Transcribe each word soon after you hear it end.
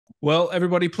Well,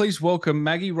 everybody, please welcome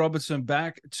Maggie Robertson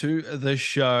back to the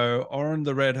show. Orin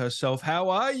the Red herself. How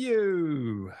are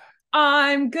you?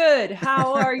 I'm good.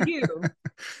 How are you?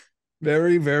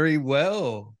 Very, very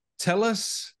well. Tell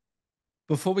us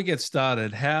before we get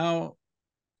started, how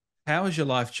has your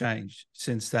life changed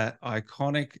since that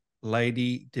iconic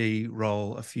Lady D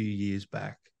role a few years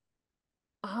back?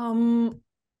 Um,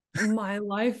 my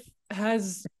life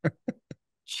has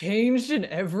changed in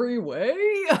every way.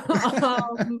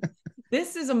 um,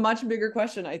 this is a much bigger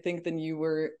question, I think, than you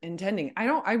were intending.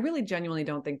 I really genuinely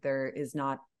don't think there is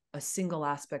not a single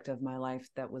aspect of my life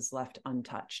that was left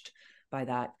untouched by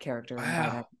that character and by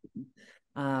that.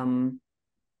 Wow. Um,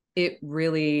 it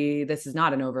really, this is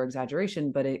not an over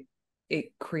exaggeration, but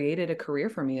it created a career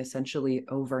for me essentially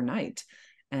overnight.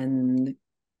 And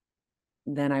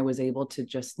then I was able to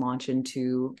just launch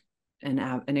into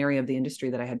an area of the industry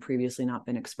that I had previously not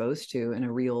been exposed to in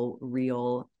a real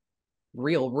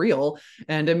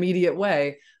and immediate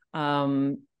way.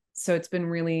 So it's been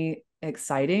really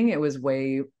exciting. It was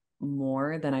way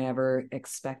more than I ever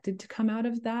expected to come out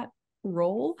of that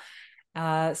role.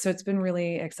 So it's been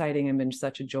really exciting and been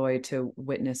such a joy to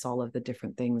witness all of the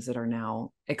different things that are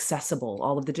now accessible,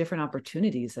 all of the different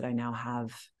opportunities that I now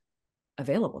have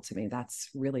available to me. That's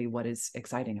really what is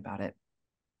exciting about it.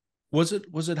 Was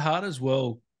it hard as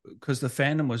well because the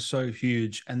fandom was so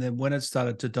huge, and then when it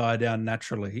started to die down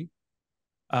naturally,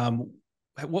 um,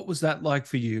 what was that like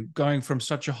for you going from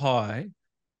such a high?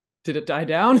 Did it die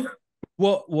down?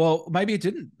 Well, maybe it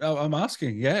didn't. I'm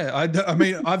asking. Yeah, I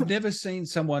mean, I've never seen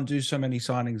someone do so many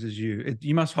signings as you.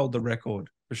 You must hold the record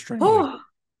for Streamily. Oh,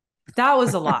 that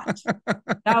was a lot.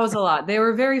 That was a lot. They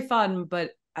were very fun,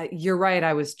 but you're right.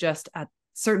 I was just at a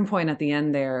certain point at the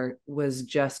end there was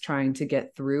just trying to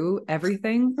get through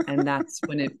everything. And that's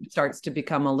when it starts to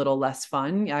become a little less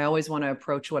fun. I always want to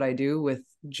approach what I do with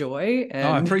joy. Oh,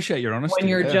 I And appreciate your when honesty.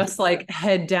 you're Yeah, just like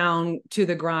head down to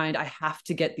the grind, I have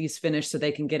to get these finished so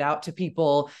they can get out to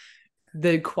people.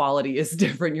 The quality is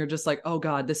different. You're just like, oh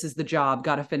God, this is the job.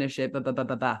 Got to finish it. Bah, bah, bah,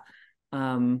 bah, bah.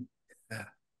 Um, yeah.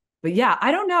 but yeah,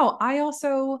 I don't know. I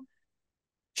also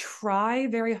try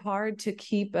very hard to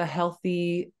keep a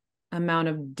healthy amount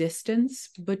of distance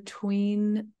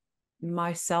between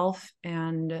myself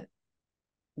and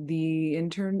the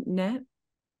internet,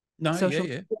 No, yeah, social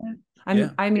yeah, media. yeah.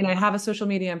 I mean, I have a social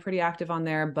media, I'm pretty active on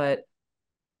there, but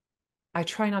I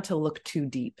try not to look too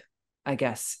deep, I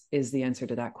guess, is the answer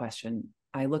to that question.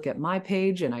 I look at my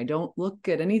page and I don't look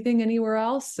at anything anywhere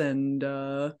else. And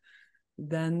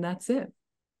then that's it.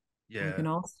 We Yeah. can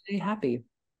all stay happy.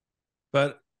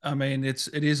 But I mean, it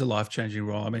is a life changing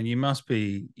role. I mean,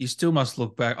 you still must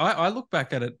look back. I look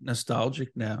back at it nostalgic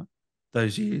now,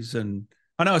 those years, and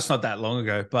I know it's not that long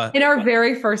ago, but In our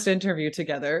very first interview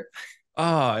together,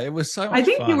 it was so I much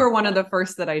think you fun. were one of the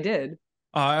first that I did.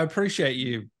 I appreciate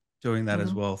you doing that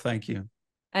as Mhm. well. Thank you.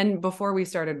 And before we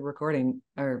started recording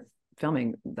or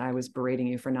filming, I was berating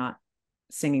you for not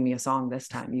singing me a song this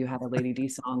time. You had a Lady D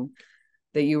song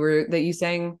that you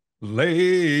sang in that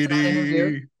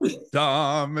interview. Lady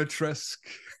Dimitrescu,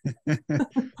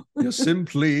 you're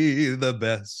simply the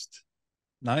best.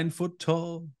 9 foot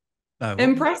tall. No, what was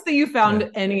Impressed that you yeah. found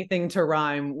anything to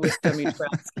rhyme with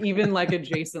Dimitrescu, even like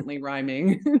adjacently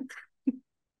rhyming.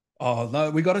 Oh no,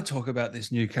 we got to talk about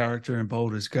this new character in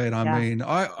Baldur's Gate. I Yeah. mean,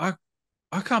 I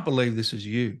can't believe this is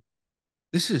you.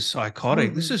 This is Oh,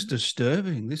 psychotic. This is really?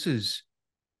 disturbing. This is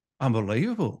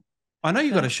unbelievable. I know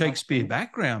you got a That's Shakespeare awesome.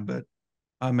 background, but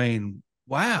I mean,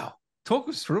 wow. Talk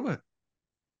us through it.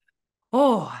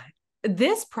 Oh,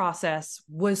 this process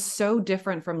was so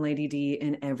different from Lady D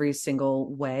in every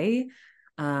single way.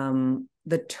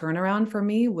 The turnaround for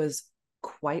me was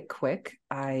quite quick.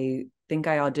 I think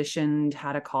I auditioned,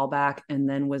 had a callback, and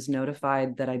then was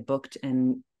notified that I booked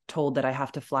and told that I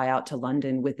have to fly out to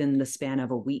London within the span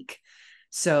of a week.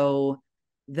 So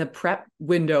the prep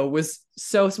window was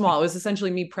so small. It was essentially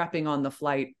me prepping on the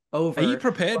flight Are you over.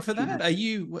 prepared for that?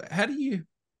 How do you,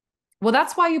 Well,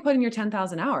 that's why you put in your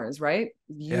 10,000 hours, right?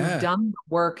 You've yeah. done the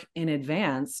work in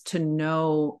advance to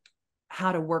know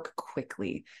how to work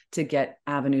quickly to get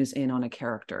avenues in on a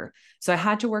character. So I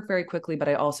had to work very quickly, but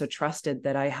I also trusted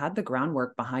that I had the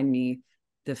groundwork behind me,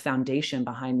 the foundation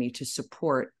behind me to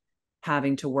support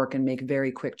having to work and make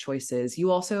very quick choices.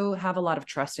 You also have a lot of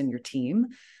trust in your team.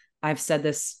 I've said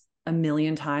this a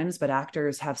million times, but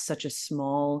actors have such a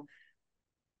small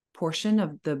portion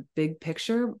of the big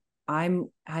picture. I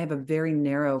have a very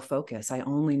narrow focus. I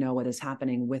only know what is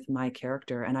happening with my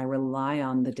character, and I rely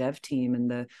on the dev team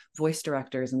and the voice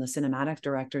directors and the cinematic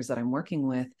directors that I'm working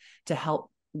with to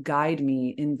help guide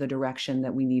me in the direction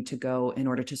that we need to go in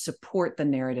order to support the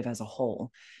narrative as a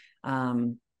whole.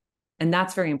 Um, And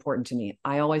that's very important to me.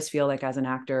 I always feel like as an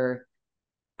actor,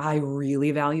 I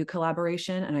really value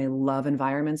collaboration, and I love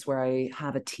environments where I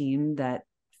have a team that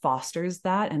fosters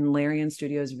that. And Larian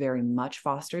Studios very much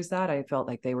fosters that. I felt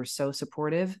like they were so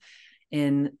supportive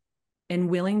in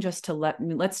willing just to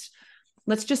let's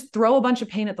just throw a bunch of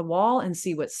paint at the wall and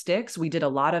see what sticks. We did a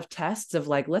lot of tests of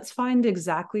like, let's find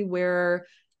exactly where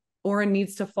Orin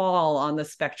needs to fall on the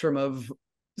spectrum of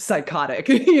psychotic,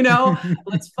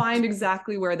 let's find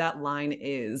exactly where that line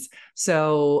is.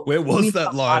 So where was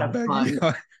that line, Maggie?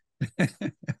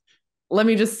 Let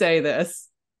me just say this.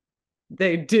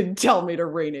 They did tell me to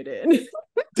rein it in.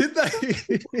 Did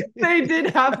they? They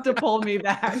did have to pull me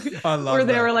back. I love where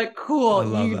they that. were like,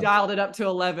 cool, you dialed it up to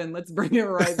 11. Let's bring it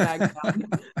right back down.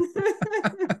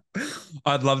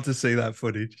 I'd love to see that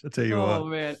footage. I'll tell you what. Oh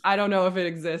man, I don't know if it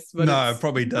exists, but no, it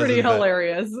probably doesn't. Pretty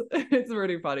hilarious. It's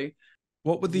pretty funny.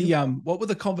 What were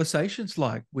the conversations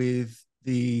like with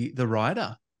the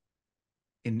writer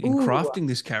in crafting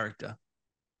this character?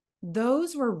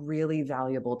 Those were really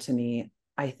valuable to me,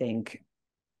 I think.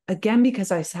 Again,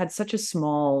 because I had such a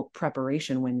small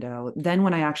preparation window. Then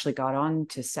when I actually got on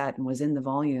to set and was in the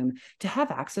volume, to have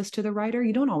access to the writer,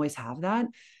 you don't always have that.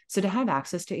 So to have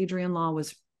access to Adrienne Law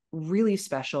was really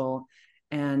special.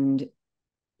 And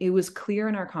it was clear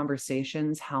in our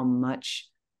conversations how much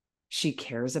she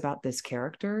cares about this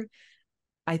character.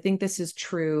 I think this is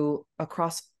true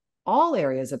across all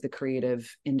areas of the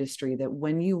creative industry, that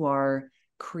when you are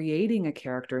creating a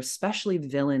character, especially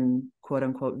villain, quote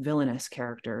unquote, villainous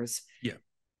characters,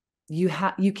 you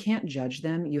can't judge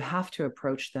them. You have to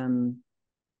approach them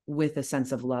with a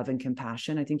sense of love and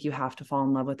compassion. I think you have to fall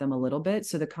in love with them a little bit.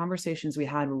 So the conversations we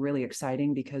had were really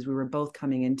exciting because we were both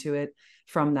coming into it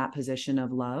from that position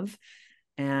of love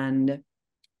and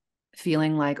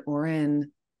feeling like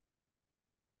Orin,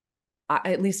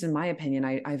 at least in my opinion,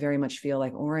 I very much feel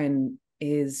like Orin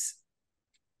is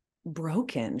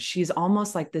broken. She's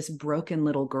almost like this broken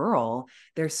little girl.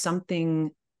 There's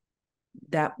something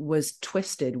that was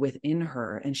twisted within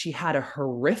her, and she had a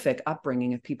horrific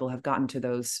upbringing. If people have gotten to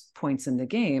those points in the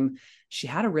game, she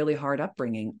had a really hard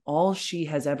upbringing. All she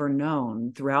has ever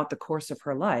known throughout the course of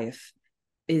her life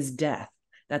is death.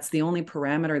 That's the only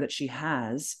parameter that she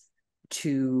has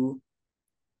to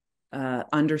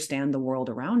understand the world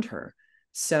around her.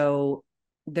 So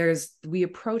we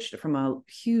approached it from a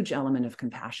huge element of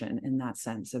compassion in that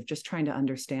sense of just trying to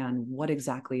understand what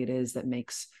exactly it is that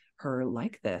makes her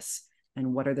like this,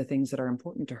 and what are the things that are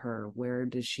important to her.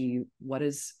 What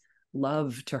is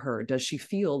love to her? Does she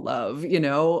feel love?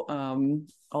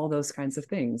 All those kinds of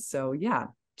things. So yeah,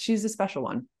 she's a special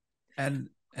one. And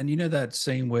that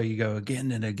scene where you go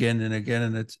again and again and again,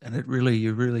 and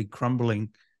you're really crumbling,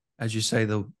 as you say,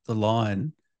 the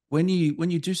line. When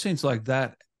you do scenes like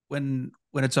that, when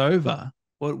it's over,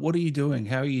 what are you doing?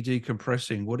 How are you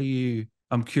decompressing?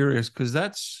 I'm curious, because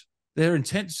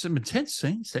some intense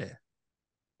scenes there.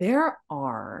 There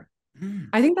are.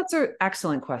 I think that's an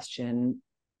excellent question.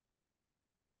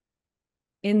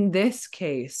 In this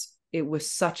case, it was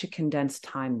such a condensed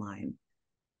timeline,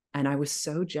 and I was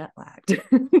so jet lagged.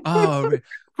 Oh,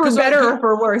 for better or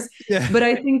for worse. Yeah. But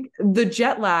I think the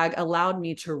jet lag allowed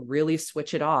me to really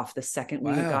switch it off the second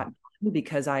we got done,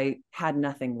 because I had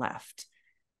nothing left.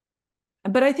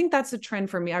 But I think that's a trend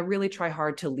for me. I really try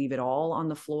hard to leave it all on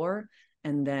the floor,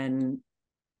 and then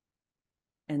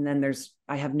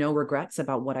I have no regrets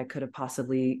about what I could have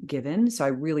possibly given. So I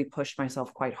really pushed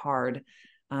myself quite hard.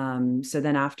 So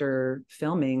then after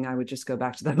filming, I would just go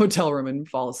back to the hotel room and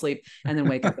fall asleep, and then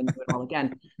wake up and do it all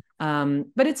again.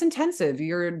 But it's intensive.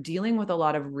 You're dealing with a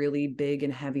lot of really big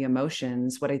and heavy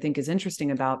emotions. What I think is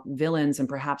interesting about villains, and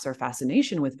perhaps our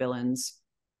fascination with villains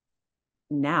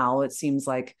now, it seems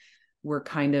like we're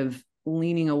kind of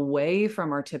leaning away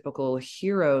from our typical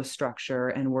hero structure,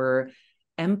 and we're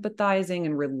empathizing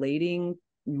and relating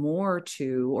more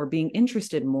to, or being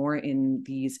interested more in,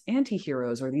 these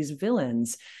anti-heroes or these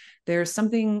villains. There's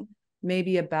something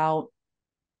maybe about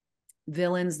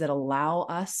villains that allow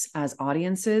us as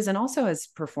audiences and also as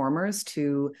performers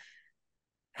to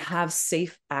have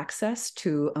safe access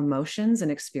to emotions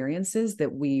and experiences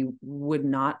that we would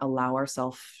not allow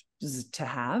ourselves to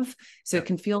have. So it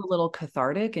can feel a little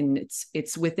cathartic, and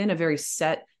it's within a very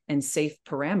set and safe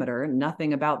parameter.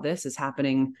 Nothing about this is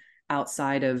happening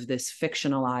outside of this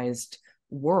fictionalized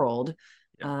world.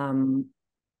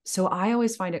 So I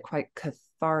always find it quite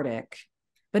cathartic,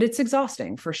 but it's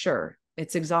exhausting for sure.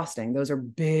 It's exhausting. Those are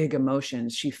big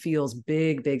emotions. She feels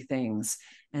big, big things.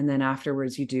 And then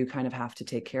afterwards, you do kind of have to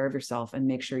take care of yourself and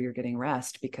make sure you're getting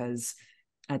rest, because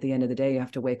at the end of the day, you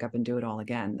have to wake up and do it all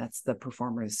again. That's the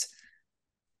performer's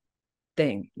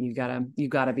thing. You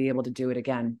gotta be able to do it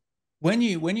again. When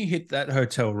you hit that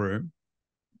hotel room,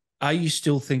 are you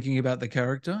still thinking about the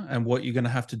character and what you're going to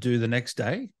have to do the next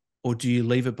day? Or do you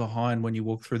leave it behind when you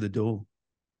walk through the door?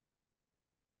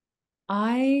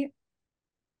 I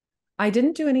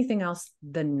didn't do anything else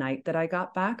the night that I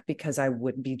got back because I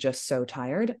would be just so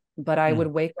tired, but I would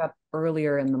wake up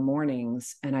earlier in the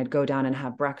mornings and I'd go down and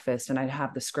have breakfast and I'd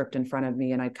have the script in front of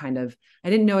me and I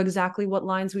didn't know exactly what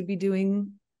lines we'd be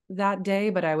doing that day,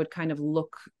 but I would kind of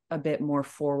look a bit more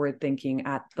forward thinking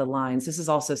at the lines. This is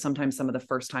also sometimes some of the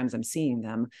first times I'm seeing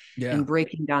them and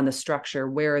breaking down the structure.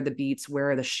 Where are the beats?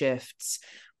 Where are the shifts?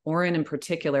 Orin in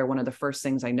particular, one of the first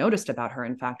things I noticed about her,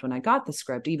 in fact, when I got the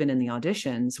script, even in the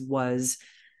auditions, was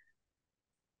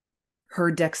her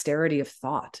dexterity of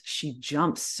thought. She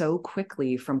jumps so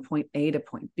quickly from point A to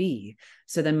point B.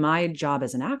 So then my job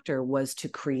as an actor was to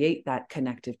create that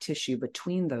connective tissue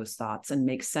between those thoughts and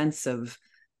make sense of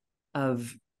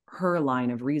her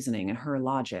line of reasoning and her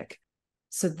logic.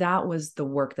 So that was the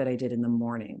work that I did in the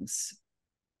mornings.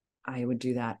 I would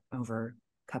do that over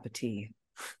a cup of tea,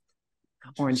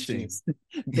 orange juice,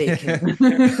 bacon,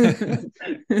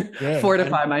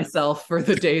 fortify myself for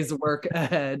the day's work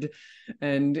ahead.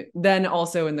 And then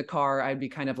also in the car, I'd be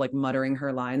kind of like muttering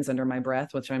her lines under my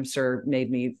breath, which I'm sure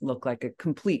made me look like a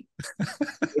complete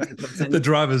the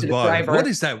driver's by. What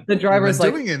is that? The driver's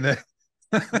like doing in there?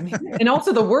 And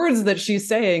also the words that she's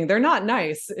saying, they're not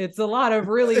nice. It's a lot of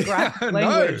really graphic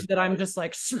language that I'm just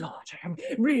like, slaughter,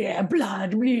 bleh,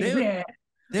 blood, bleh.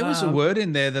 There was a word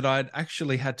in there that I'd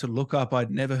actually had to look up.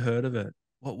 I'd never heard of it.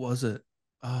 What was it?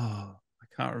 Oh, I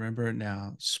can't remember it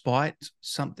now. Sprite.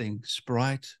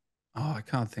 Oh, I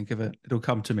can't think of it. It'll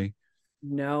come to me.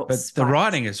 No, but the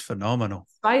writing is phenomenal.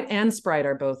 Spite and Sprite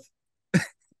are both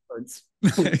words.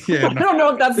 Yeah, I don't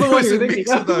know if that's the one you're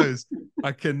thinking of those.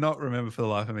 I cannot remember for the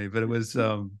life of me, but it was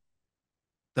the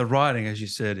writing, as you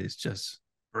said, is just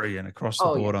brilliant across the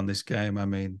board on this game. I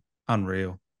mean,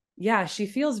 unreal. Yeah, she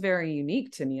feels very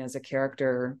unique to me as a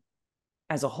character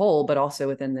as a whole, but also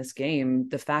within this game.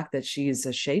 The fact that she's a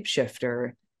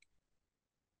shapeshifter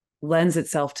lends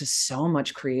itself to so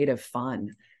much creative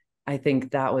fun. I think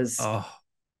that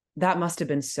must have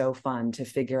been so fun to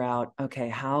figure out, okay,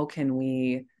 how can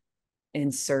we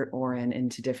insert Orin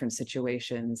into different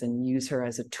situations and use her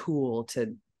as a tool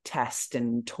to test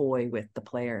and toy with the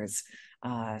players.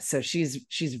 So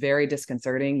she's very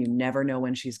disconcerting. You never know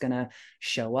when she's going to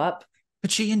show up.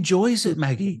 But she enjoys it,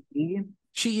 Maggie.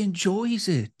 She enjoys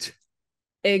it.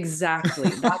 Exactly.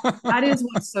 That is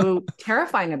what's so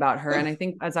terrifying about her. And I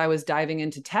think as I was diving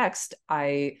into text,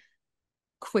 I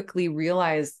quickly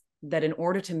realized that in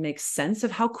order to make sense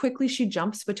of how quickly she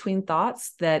jumps between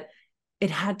thoughts, that it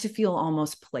had to feel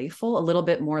almost playful, a little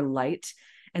bit more light.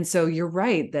 And so you're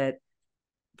right that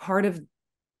part of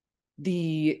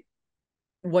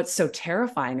what's so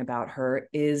terrifying about her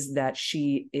is that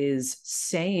she is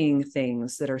saying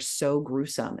things that are so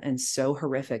gruesome and so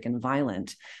horrific and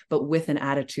violent, but with an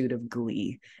attitude of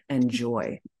glee and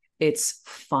joy. It's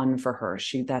fun for her.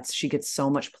 She gets so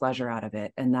much pleasure out of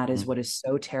it. And that is what is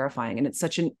so terrifying. And it's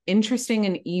such an interesting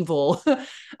and evil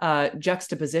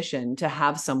juxtaposition to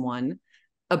have someone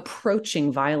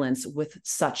approaching violence with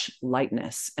such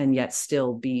lightness and yet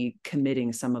still be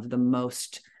committing some of the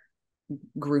most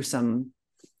gruesome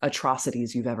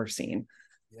atrocities you've ever seen.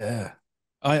 Yeah.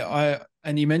 I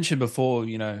and you mentioned before,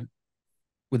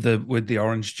 with the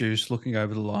orange juice, looking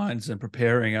over the lines and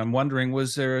preparing, I'm wondering,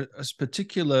 was there a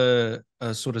particular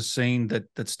sort of scene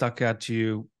that stuck out to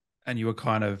you and you were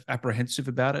kind of apprehensive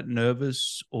about it,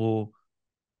 nervous, or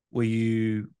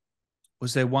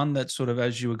was there one that sort of,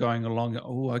 as you were going along,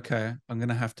 oh, okay, I'm going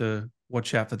to have to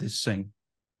watch out for this scene?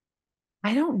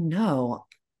 I don't know.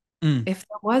 If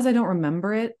there was, I don't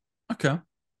remember it. Okay.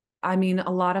 I mean,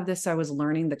 a lot of this, I was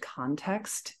learning the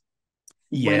context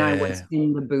when I was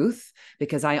in the booth,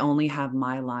 because I only have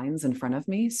my lines in front of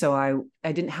me. So I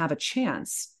didn't have a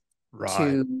chance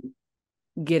to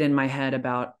get in my head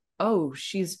about, oh,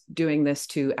 she's doing this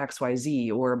to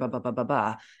XYZ or blah, blah, blah, blah,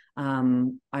 blah.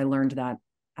 I learned that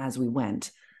as we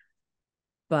went.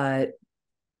 But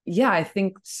yeah, I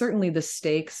think certainly the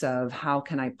stakes of how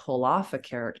can I pull off a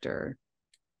character,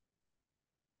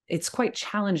 it's quite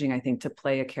challenging, I think, to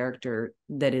play a character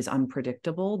that is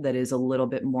unpredictable, that is a little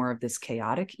bit more of this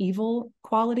chaotic evil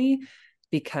quality,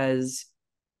 because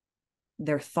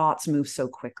their thoughts move so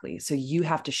quickly. So you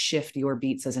have to shift your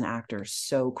beats as an actor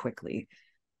so quickly.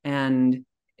 And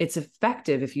it's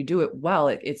effective if you do it well.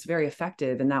 It's very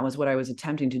effective. And that was what I was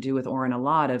attempting to do with Orin a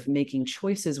lot, of making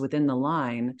choices within the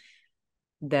line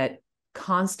that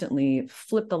constantly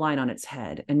flip the line on its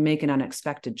head and make an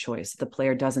unexpected choice that the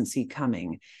player doesn't see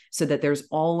coming, so that there's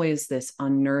always this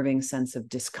unnerving sense of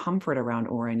discomfort around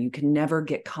Orin. You can never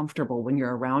get comfortable when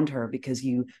you're around her because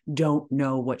you don't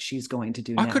know what she's going to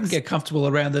do I next. couldn't get comfortable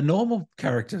around the normal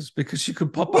characters because she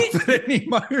could pop up at any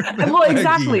moment. Well, Maggie.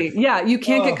 exactly. Yeah, you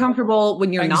can't get comfortable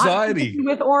when you're Anxiety.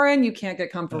 not with Orin. You can't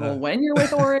get comfortable when you're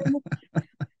with Orin.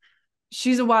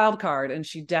 She's a wild card, and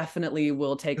she definitely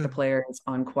will take the players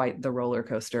on quite the roller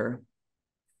coaster.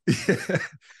 Yeah.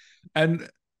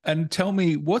 And tell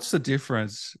me, what's the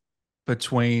difference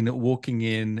between walking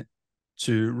in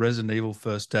to Resident Evil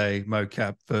first day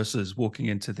mocap versus walking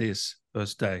into this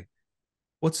first day?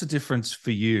 What's the difference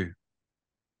for you?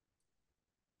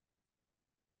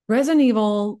 Resident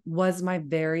Evil was my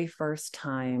very first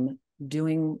time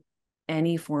doing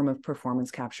any form of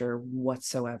performance capture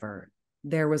whatsoever.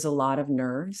 There was a lot of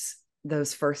nerves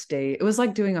those first day. It was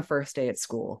like doing a first day at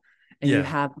school, and you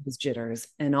have those jitters,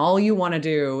 and all you want to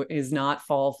do is not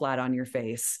fall flat on your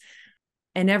face.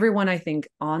 And everyone, I think,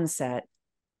 on set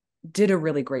did a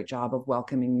really great job of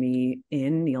welcoming me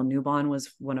in. Neil Newbon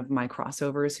was one of my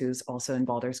crossovers, who's also in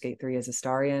Baldur's Gate 3 as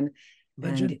Astarion.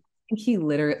 Legend. And he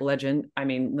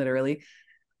literally,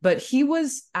 but he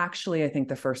was actually, I think,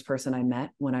 the first person I met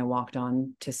when I walked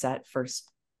on to set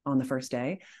on the first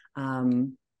day,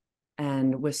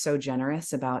 and was so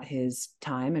generous about his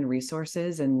time and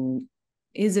resources, and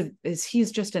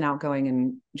he's just an outgoing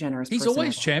and generous He's person.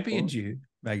 always championed you,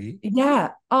 Maggie.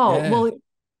 Yeah. Oh, yeah. Well,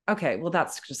 okay. Well,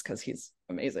 that's just because he's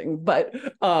amazing. But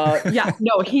yeah,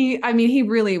 no, he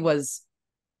really was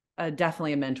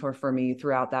definitely a mentor for me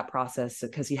throughout that process,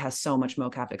 because he has so much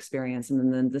mocap experience.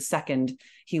 And then the second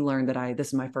he learned that this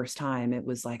is my first time, it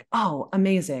was like, oh,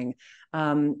 amazing.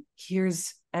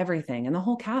 Here's everything. And the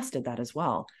whole cast did that as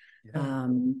well. Yeah.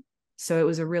 So it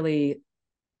was a really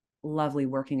lovely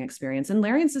working experience. And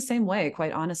Larian's the same way,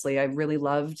 quite honestly. I really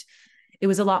loved, it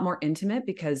was a lot more intimate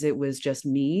because it was just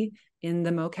me in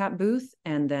the mocap booth,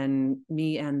 and then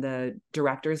me and the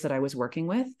directors that I was working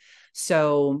with.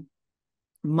 So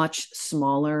much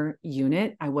smaller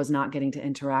unit. I was not getting to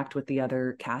interact with the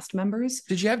other cast members.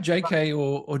 Did you have JK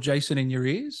or Jason in your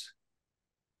ears?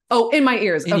 Oh, in my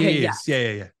ears. In okay. Your ears.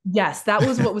 Yeah. Yes. That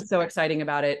was what was so exciting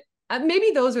about it.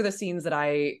 Maybe those are the scenes that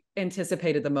I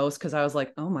anticipated the most, because I was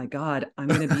like, oh my God, I'm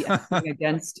going to be acting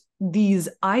against these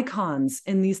icons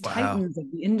and these titans of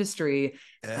the industry.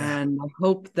 Yeah. And I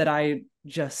hope that I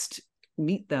just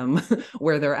meet them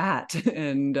where they're at,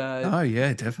 and oh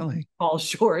yeah, definitely fall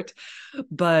short.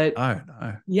 But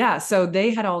no. Yeah, so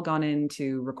they had all gone in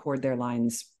to record their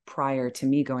lines prior to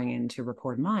me going in to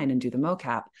record mine and do the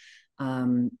mocap.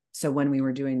 So when we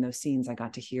were doing those scenes, I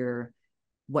got to hear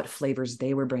what flavors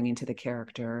they were bringing to the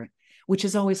character, which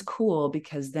is always cool,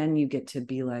 because then you get to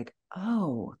be like,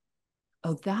 oh,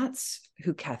 that's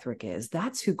who Ketherick is.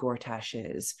 That's who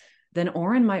Gortash is. Then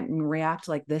Orin might react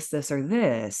like this, or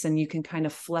this. And you can kind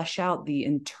of flesh out the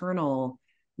internal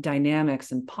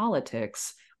dynamics and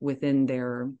politics within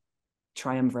their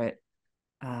triumvirate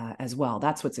as well.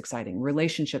 That's what's exciting.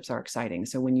 Relationships are exciting.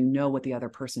 So when you know what the other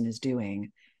person is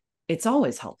doing, it's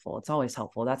always helpful.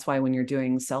 That's why when you're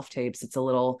doing self-tapes,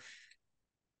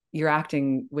 you're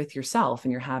acting with yourself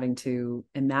and you're having to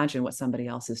imagine what somebody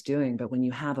else is doing. But when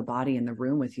you have a body in the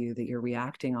room with you that you're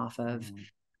reacting off of,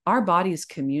 our bodies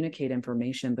communicate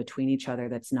information between each other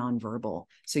that's nonverbal.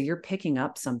 So you're picking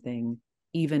up something,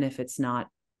 even if it's not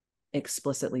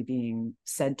explicitly being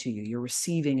said to you. You're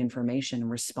receiving information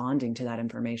and responding to that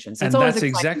information. So that's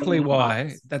exactly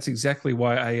why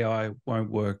AI won't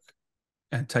work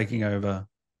and taking over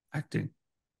acting.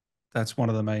 That's one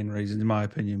of the main reasons, in my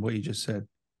opinion, what you just said.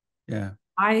 Yeah.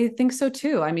 I think so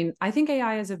too. I mean, I think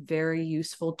AI is a very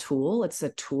useful tool. It's a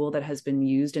tool that has been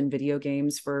used in video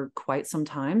games for quite some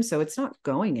time, so it's not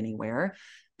going anywhere.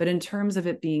 But in terms of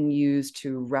it being used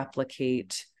to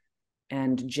replicate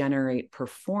and generate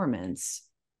performance,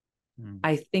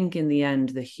 I think in the end,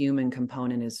 the human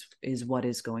component is what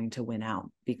is going to win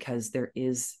out, because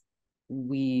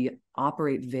we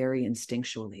operate very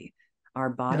instinctually. Our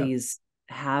bodies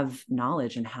have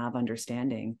knowledge and have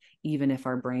understanding, even if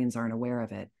our brains aren't aware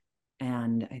of it.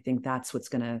 And I think that's what's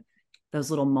those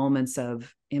little moments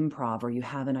of improv where you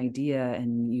have an idea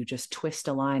and you just twist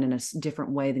a line in a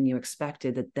different way than you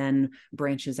expected, that then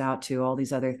branches out to all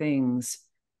these other things.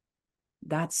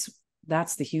 That's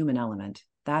the human element.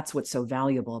 That's what's so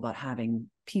valuable about having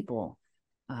people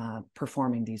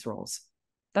performing these roles.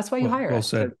 That's why you hire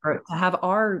us to have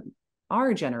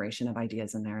our generation of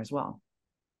ideas in there as well.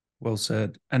 Well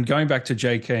said. And going back to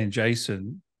JK and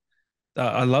Jason,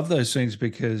 I love those scenes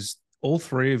because all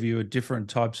three of you are different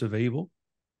types of evil.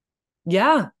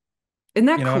 Yeah. Isn't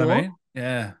that You know what I cool? mean?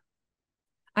 Yeah.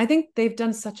 I think they've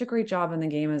done such a great job in the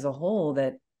game as a whole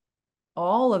that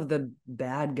all of the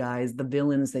bad guys, the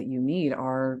villains that you meet,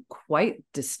 are quite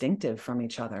distinctive from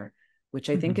each other, which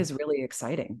I think is really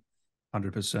exciting.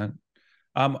 100%.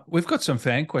 We've got some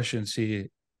fan questions here.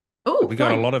 Oh, We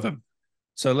got a fun. lot of them.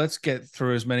 So let's get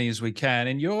through as many as we can.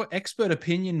 In your expert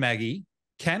opinion, Maggie,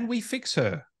 can we fix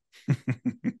her?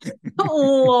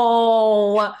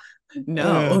 Oh, Uh,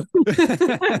 no.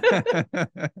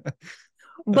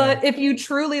 But if you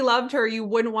truly loved her, you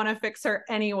wouldn't want to fix her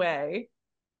anyway,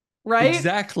 right?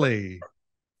 exactly.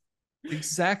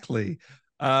 Exactly.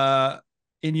 Uh,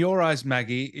 in your eyes,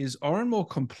 Maggie, is Orin more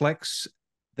complex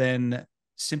than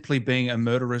simply being a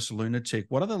murderous lunatic?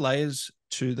 What other layers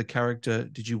to the character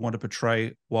did you want to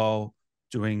portray while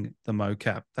doing the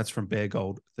mocap? That's from Bear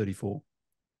Gold 34.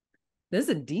 This is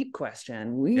a deep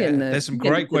question. We Yeah, there's some get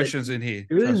great into the questions in here.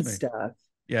 Trust good me. stuff.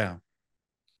 Yeah.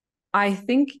 I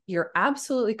think you're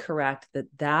absolutely correct that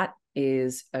that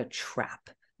is a trap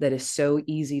that is so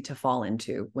easy to fall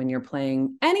into when you're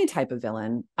playing any type of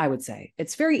villain. I would say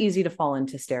it's very easy to fall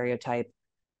into stereotype.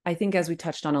 I think, as we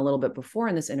touched on a little bit before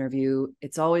in this interview,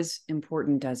 it's always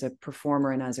important as a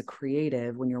performer and as a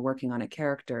creative when you're working on a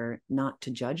character not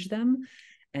to judge them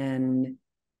and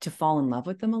to fall in love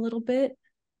with them a little bit.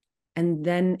 And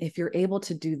then if you're able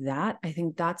to do that, I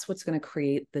think that's what's going to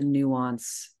create the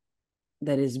nuance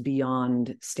that is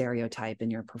beyond stereotype in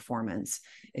your performance.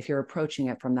 If you're approaching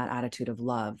it from that attitude of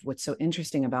love, what's so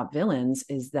interesting about villains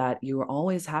is that you are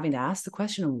always having to ask the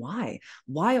question of why.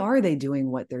 Why are they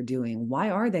doing what they're doing? Why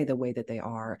are they the way that they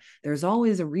are? There's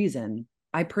always a reason.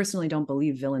 I personally don't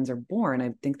believe villains are born.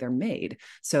 I think they're made.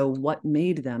 So what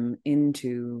made them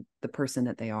into the person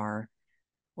that they are,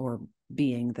 or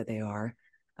being that they are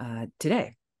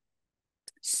today?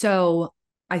 So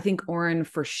I think Orin,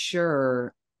 for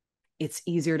sure, it's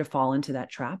easier to fall into that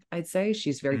trap. I'd say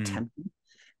she's very Mm. tempting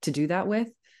to do that with.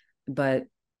 But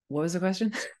what was the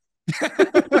question?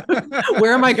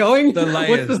 Where am I going? What's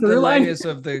the The through line? layers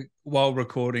of the while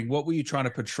recording. What were you trying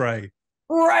to portray?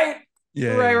 Right.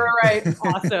 Yeah, Right, yeah. right, right.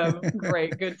 Awesome.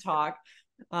 Great. Good talk.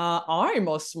 I'm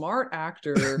a smart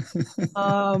actor.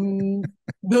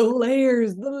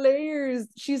 The layers.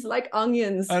 She's like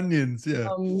onions. Onions, yeah.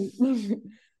 Um,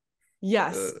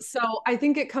 yes. Uh, So I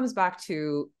think it comes back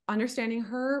to understanding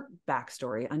her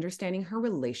backstory, understanding her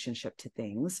relationship to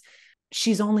things.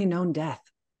 She's only known death.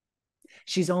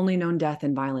 She's only known death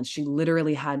and violence. She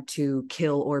literally had to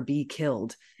kill or be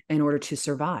killed in order to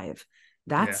survive.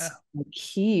 yeah. That's a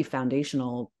key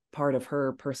foundational part of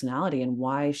her personality and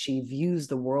why she views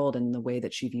the world in the way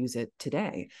that she views it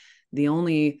today. The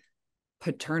only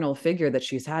paternal figure that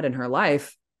she's had in her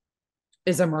life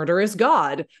is a murderous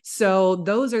god. So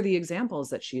those are the examples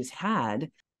that she's had.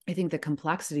 I think the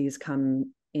complexities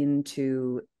come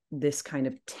into this kind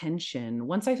of tension.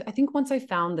 I think once I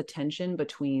found the tension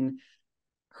between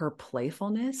her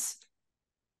playfulness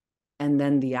and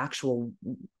then the actual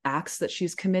acts that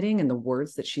she's committing and the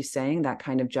words that she's saying, that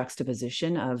kind of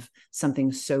juxtaposition of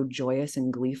something so joyous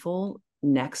and gleeful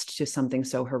next to something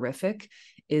so horrific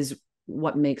is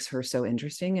what makes her so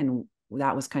interesting. And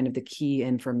that was kind of the key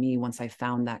in for me once I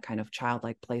found that kind of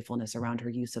childlike playfulness around her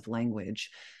use of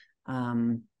language.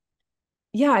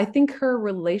 Yeah, I think her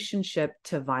relationship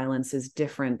to violence is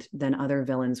different than other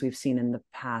villains we've seen in the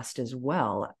past as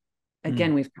well.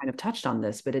 Again, Mm. we've kind of touched on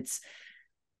this, but it's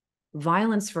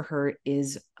violence for her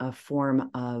is a form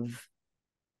of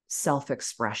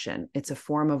self-expression. It's a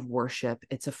form of worship.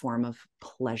 It's a form of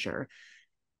pleasure.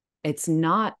 It's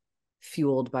not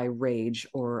fueled by rage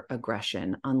or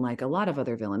aggression, unlike a lot of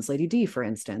other villains. Lady D, for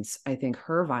instance, I think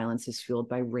her violence is fueled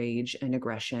by rage and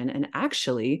aggression, and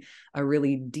actually a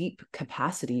really deep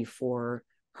capacity for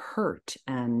hurt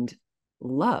and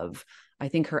love. I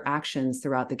think her actions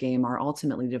throughout the game are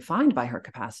ultimately defined by her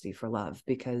capacity for love,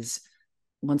 because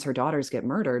once her daughters get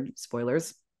murdered,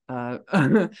 spoilers,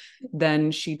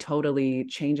 then she totally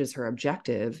changes her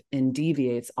objective and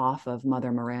deviates off of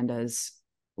Mother Miranda's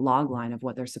log line of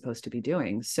what they're supposed to be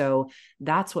doing. So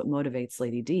that's what motivates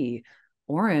Lady D.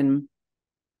 Orin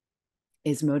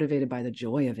is motivated by the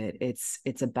joy of it.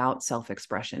 It's about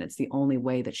self-expression. It's the only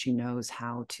way that she knows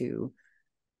how to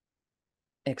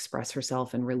express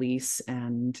herself and release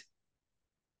and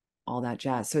all that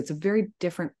jazz. So it's a very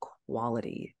different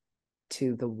quality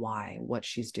to the why, what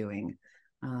she's doing.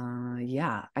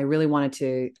 Yeah, I really wanted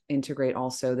to integrate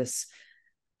also this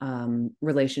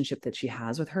relationship that she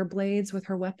has with her blades, with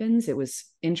her weapons. It was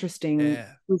interesting.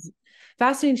 Yeah. It was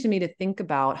fascinating to me to think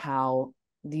about how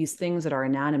these things that are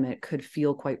inanimate could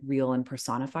feel quite real and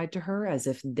personified to her, as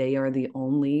if they are the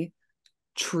only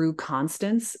true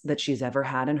constants that she's ever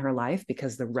had in her life,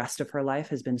 because the rest of her life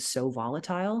has been so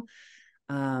volatile.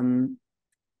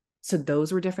 So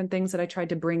those were different things that I tried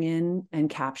to bring in and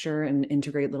capture and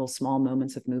integrate little small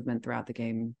moments of movement throughout the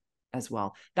game as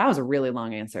well. That was a really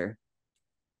long answer.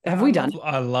 Have we done it?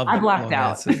 I love I blacked long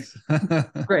out. answers.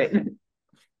 Great.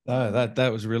 No,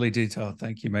 that was really detailed.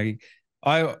 Thank you, Maggie.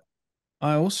 I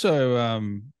also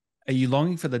are you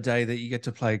longing for the day that you get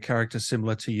to play a character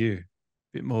similar to you? A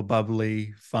bit more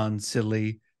bubbly, fun,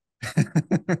 silly.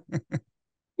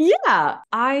 Yeah,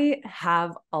 I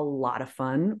have a lot of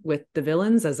fun with the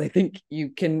villains, as I think you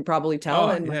can probably tell Oh,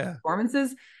 in my yeah.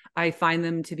 performances. I find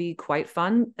them to be quite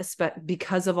fun,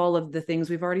 because of all of the things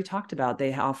we've already talked about.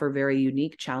 They offer very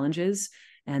unique challenges,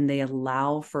 and they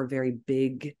allow for very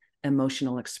big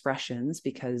emotional expressions,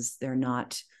 because they're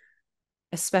not,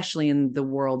 especially in the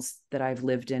worlds that I've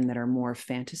lived in that are more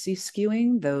fantasy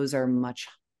skewing,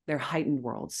 they're heightened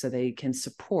worlds. So they can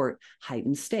support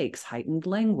heightened stakes, heightened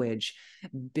language,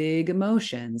 big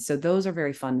emotions. So those are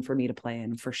very fun for me to play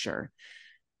in, for sure.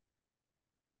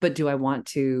 But do I want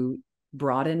to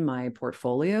broaden my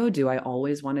portfolio? Do I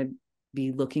always want to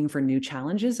be looking for new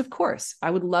challenges? Of course.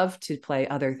 I would love to play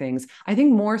other things. I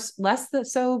think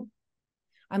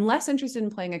I'm less interested in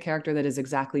playing a character that is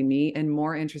exactly me, and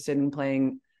more interested in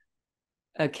playing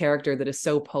a character that is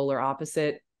so polar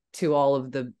opposite to all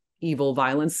of the evil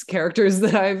violence characters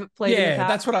that I've played in the past.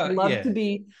 That's what I'd love to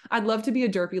be a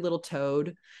derpy little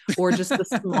toad, or just the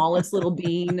smallest little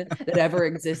bean that ever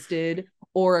existed,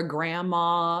 or a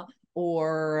grandma,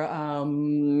 or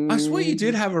I swear you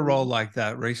did have a role like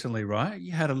that recently, right?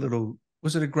 You had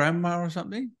was it a grandma or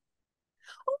something?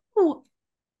 oh,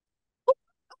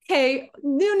 okay.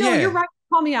 No, you're Yeah. right.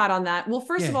 Call me out on that. Well,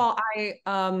 first of Yeah. all,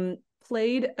 I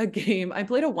played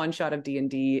a one shot of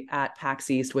D&D at PAX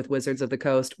East with Wizards of the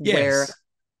Coast, where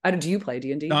Yes. do you play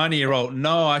D&D? 90-year-old.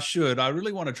 No, I should. I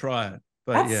really want to try it.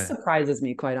 But That yeah. surprises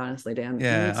me, quite honestly, Dan.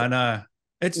 Yeah, I know.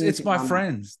 You need It's to my get on that.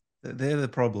 friends. They're the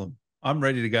problem. I'm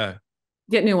ready to go.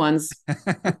 Get new ones.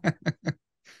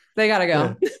 They gotta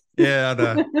Yeah. go. Yeah,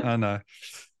 I know.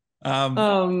 I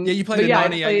know. Yeah, you played But a yeah, I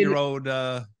 98 played. year old.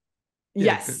 Yeah, good.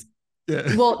 Yes.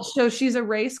 Yeah. Well, so she's a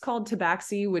race called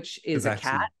Tabaxi, which is a cat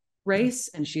Tabaxi. Yeah. race,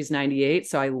 and she's 98.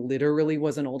 So I literally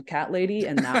was an old cat lady,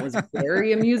 and that was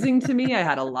very amusing to me. I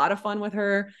had a lot of fun with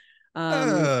her.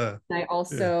 I Yeah.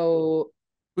 also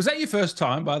Was that your first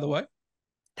time, by the way?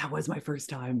 That was my first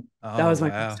time. That Oh, was my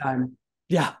first wow. time.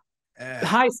 Yeah. Yeah.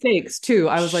 High stakes too.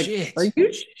 I was like, "Are Shit.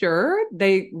 you sure?"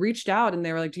 They reached out and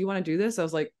they were like, "Do you want to do this?" I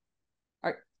was like,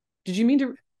 "Did you mean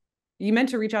to? You meant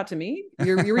to reach out to me?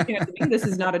 You're reaching out to me. This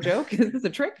is not a joke. This is a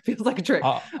trick. It feels like a trick."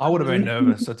 I would have been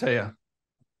nervous, I tell you.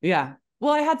 Yeah.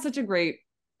 Well, I had such a great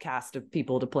cast of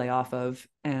people to play off of,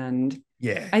 and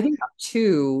Yeah. I think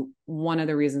too, one of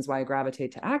the reasons why I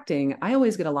gravitate to acting, I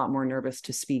always get a lot more nervous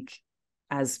to speak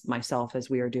as myself as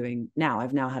we are doing now.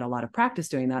 I've now had a lot of practice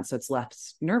doing that, so it's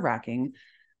less nerve-wracking.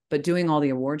 But doing all the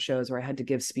award shows where I had to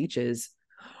give speeches,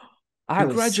 I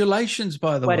was Congratulations,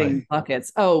 by the sweating way.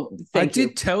 buckets. Oh, I thank you.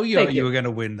 did tell you Thank you you. were going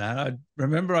to win that. I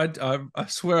remember. I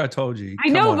swear I told you. I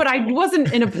Come know, on. but I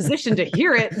wasn't in a position to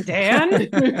hear it, Dan.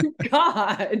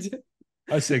 God.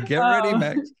 I said, get ready,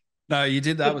 Max. No, you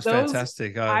did. That was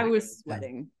fantastic. I was Yeah.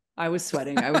 sweating. I was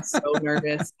sweating. I was so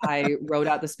nervous. I wrote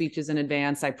out the speeches in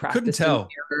advance. I You couldn't practiced in the tell.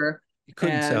 mirror, You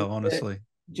couldn't and tell, honestly.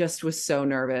 just was so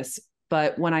nervous.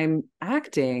 But when I'm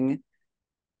acting,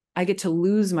 I get to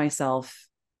lose myself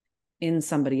in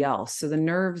somebody else. So the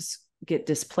nerves get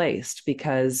displaced,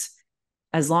 because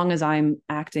as long as I'm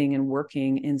acting and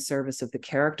working in service of the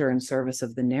character, in service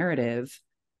of the narrative,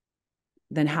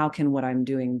 then how can what I'm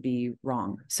doing be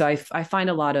wrong? So I find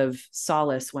a lot of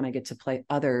solace when I get to play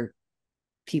other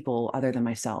people other than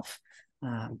myself.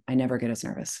 I never get as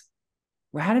nervous.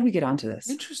 Well, how did we get onto this?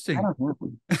 I Interesting. don't know.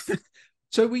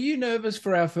 So were you nervous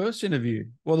for our first interview?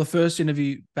 Well, the first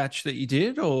interview batch that you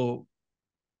did, or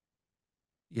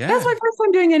That's yeah. my first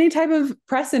time doing any type of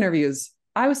press interviews.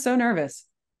 I was so nervous.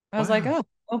 I was like, Wow.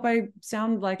 oh, hope I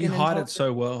sound like You an hide it intelligent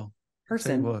so well. I'll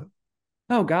tell you person. what.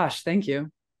 Oh gosh, thank you.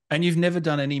 And you've never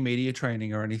done any media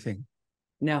training or anything.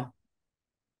 No.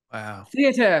 Wow.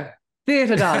 Theater.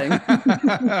 Theater, darling.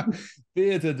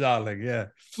 Theater, darling.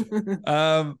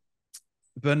 Yeah.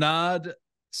 Bernard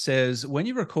says, when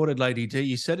you recorded Lady D,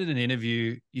 you said in an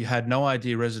interview you had no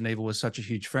idea Resident Evil was such a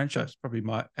huge franchise. Probably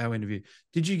our interview.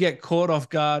 Did you get caught off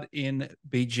guard in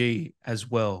BG as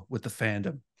well with the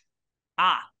fandom?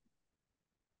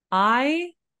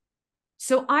 I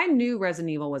So I knew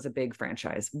Resident Evil was a big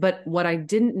franchise, but what I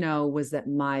didn't know was that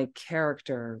my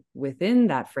character within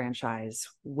that franchise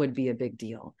would be a big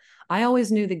deal. I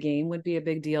always knew the game would be a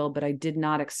big deal, but I did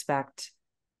not expect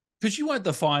because you weren't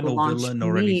the final launched villain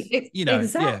or anything, me. Yeah, yeah,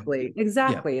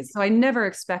 Exactly. So I never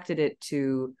expected it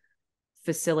to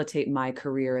facilitate my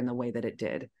career in the way that it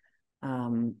did.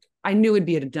 I knew it'd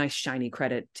be a nice shiny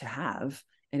credit to have,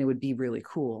 and it would be really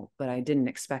cool, but I didn't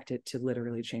expect it to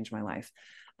literally change my life.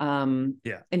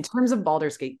 yeah. In terms of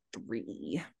Baldur's Gate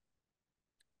 3,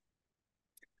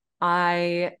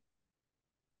 I'm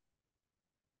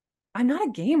not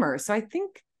a gamer, so I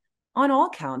think on all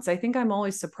counts, I think I'm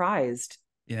always surprised.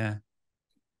 Yeah.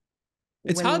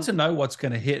 It's hard When to know what's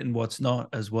going to hit and what's not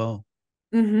as well.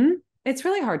 mm-hmm, it's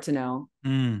really hard to know.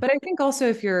 Mm. But I think also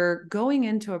if you're going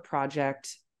into a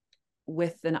project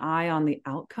with an eye on the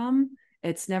outcome,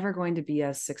 it's never going to be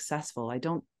as successful. I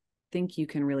don't think you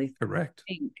can really Correct.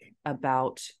 think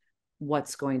about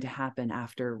what's going to happen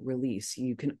after release.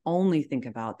 You can only think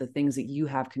about the things that you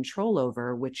have control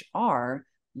over, which are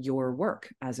your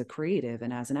work as a creative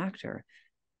and as an actor.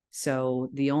 So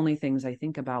the only things I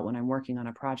think about when I'm working on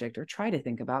a project, or try to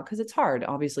think about, because it's hard,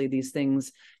 obviously, these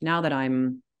things, now that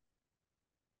I'm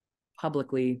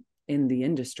publicly in the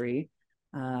industry,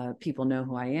 people know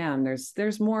who I am. There's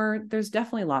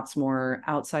definitely lots more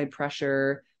outside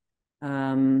pressure.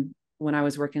 When I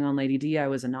was working on Lady D, I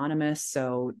was anonymous,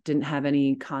 so didn't have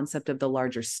any concept of the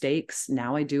larger stakes.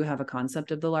 Now I do have a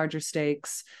concept of the larger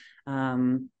stakes.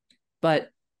 But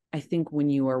I think when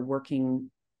you are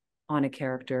working on a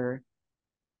character,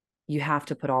 you have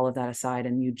to put all of that aside,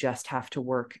 and you just have to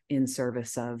work in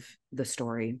service of the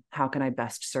story. How can I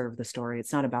best serve the story?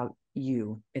 It's not about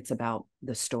you, it's about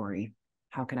the story.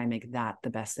 How can I make that the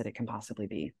best that it can possibly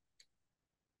be?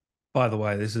 By the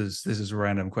way, this is a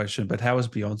random question, but how is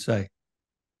Beyonce?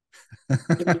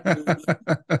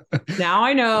 Now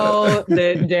I know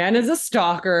that Dan is a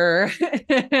stalker,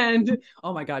 and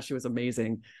oh my God, she was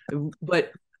amazing.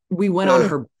 But we went on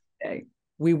her birthday.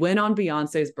 We went on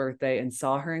Beyonce's birthday and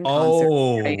saw her in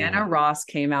concert. Diana Oh, Ross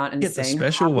came out and get the sang her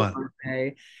special happy one.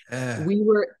 birthday. Yeah. We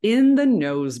were in the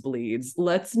nosebleeds.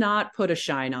 Let's not put a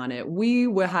shine on it.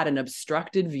 We had an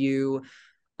obstructed view.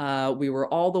 We were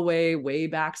all the way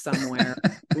back somewhere,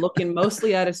 looking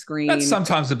mostly at a That's screen.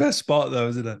 sometimes the best spot, though,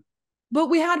 isn't it? But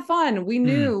we had fun. We Mm.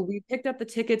 knew we picked up the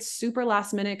tickets super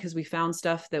last minute because we found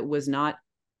stuff that was not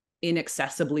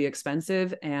inaccessibly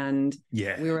expensive. And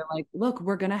Yeah. we were like, look,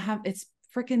 it's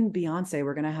freaking Beyonce.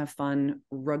 We're going to have fun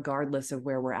regardless of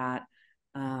where we're at.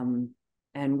 And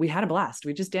we had a blast.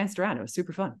 We just danced around. It was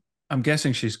super fun. I'm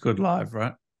guessing she's good live,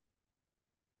 right?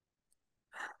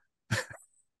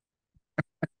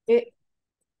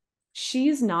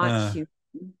 She's not human.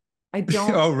 I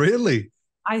don't, Oh, really?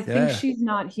 I think Yeah. she's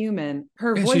not human.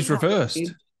 Her Yeah, voice she's has reversed.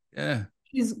 changed. Yeah.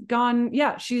 She's gone.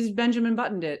 Yeah, she's Benjamin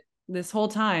Buttoned it this whole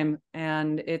time,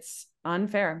 and it's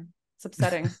unfair. It's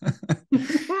upsetting.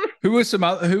 Who are some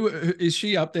other? Who is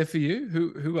she up there for you?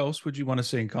 Who else would you want to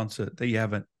see in concert that you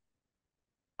haven't?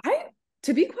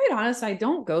 To be quite honest, I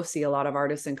don't go see a lot of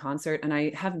artists in concert, and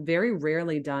I have very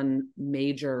rarely done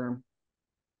major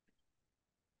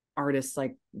artists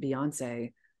like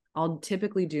Beyonce. I'll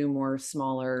typically do more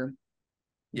smaller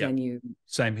venue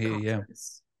Same here.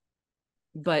 concerts.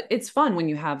 But it's fun when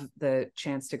you have the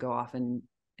chance to go off and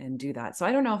do that. So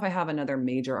I don't know if I have another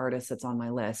major artist that's on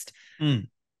my list. Mm.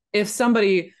 If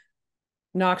somebody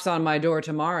knocks on my door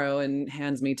tomorrow and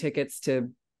hands me tickets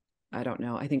to, I don't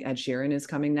know, I think Ed Sheeran is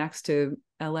coming next to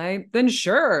LA, then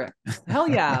sure. Hell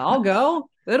yeah, I'll go.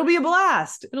 It'll be a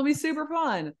blast. It'll be super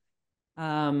fun.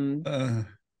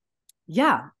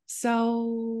 Yeah. So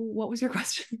what was your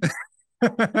question?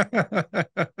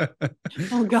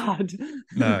 Oh God.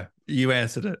 No, you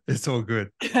answered it. It's all good.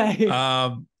 Okay.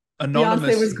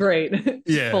 Anonymous. Beyonce was great.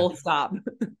 Yeah. Full stop.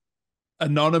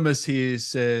 Anonymous here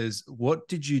says, what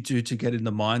did you do to get in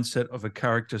the mindset of a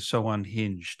character so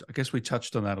unhinged? I guess we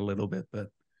touched on that a little bit, but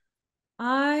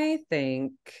I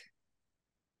think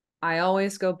I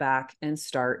always go back and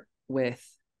start with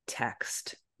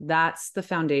text. That's the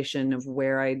foundation of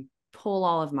where I pull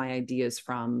all of my ideas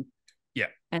from. Yeah.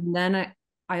 And then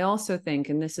I also think,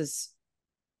 and this is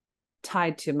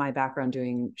tied to my background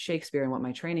doing Shakespeare and what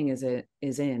my training is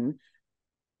in,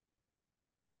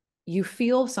 you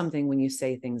feel something when you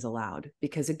say things aloud,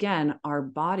 because again, our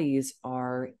bodies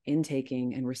are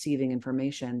intaking and receiving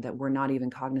information that we're not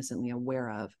even cognizantly aware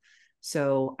of.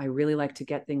 So I really like to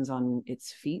get things on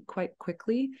its feet quite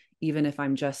quickly. Even if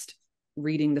I'm just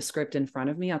reading the script in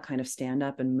front of me, I'll kind of stand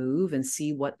up and move and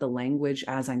see what the language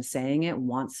as I'm saying it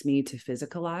wants me to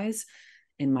physicalize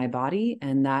in my body.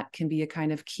 And that can be a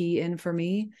kind of key in for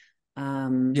me.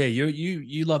 Yeah,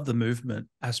 you love the movement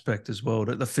aspect as well,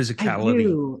 the physicality. I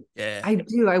do. Yeah. I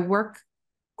do. I work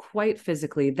quite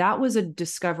physically. That was a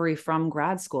discovery from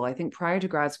grad school. I think prior to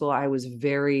grad school, I was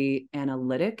very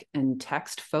analytic and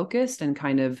text focused, and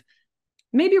kind of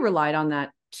maybe relied on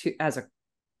that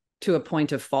to a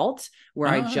point of fault, where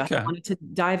I Oh, just okay. wanted to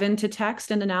dive into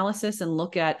text and analysis and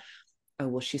look at, oh,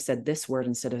 well, she said this word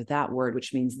instead of that word,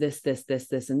 which means this,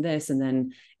 and this, and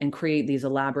then, and create these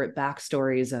elaborate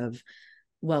backstories of,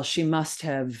 well, she must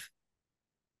have,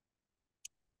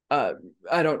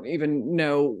 I don't even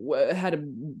know, had a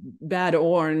bad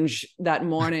orange that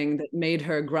morning that made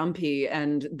her grumpy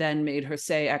and then made her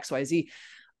say XYZ.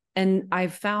 And I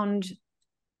found,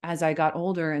 as I got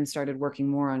older and started working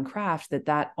more on craft,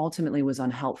 that ultimately was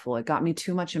unhelpful. It got me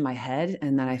too much in my head,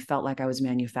 and then I felt like I was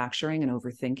manufacturing and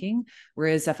overthinking.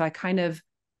 Whereas if I kind of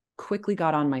quickly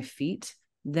got on my feet,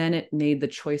 then it made the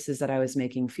choices that I was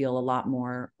making feel a lot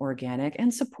more organic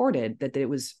and supported, that it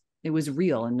was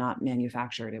real and not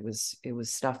manufactured. It was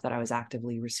stuff that I was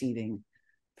actively receiving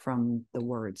from the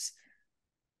words.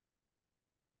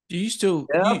 Do you still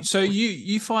Yeah.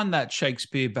 you find that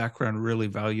Shakespeare background really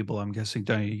valuable, I'm guessing,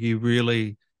 don't you? You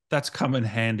really, that's come in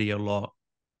handy a lot.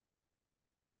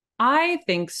 I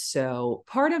think so.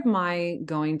 Part of my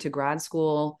going to grad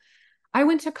school, I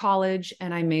went to college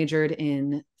and I majored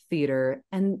in theater,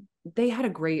 and they had a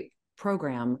great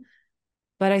program.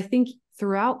 But I think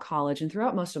throughout college and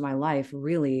throughout most of my life,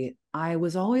 really, I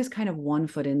was always kind of one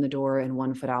foot in the door and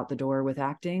one foot out the door with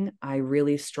acting. I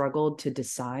really struggled to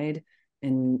decide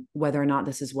and whether or not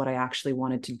this is what I actually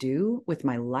wanted to do with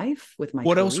my life, with my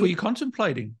What else were career. you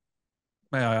contemplating,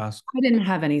 may I ask? I didn't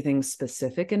have anything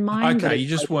specific in mind, but Okay, it's you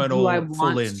just like, weren't do I all full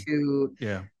want in. to?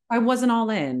 Yeah. I wasn't all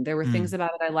in. There were things Mm.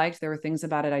 about it I liked. There were things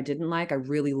about it I didn't like. I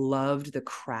really loved the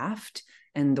craft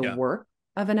and the Yeah. work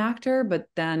of an actor, but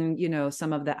then,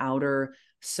 some of the outer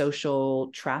social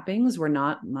trappings were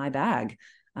not my bag.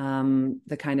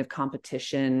 The kind of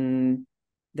competition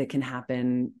that can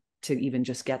happen to even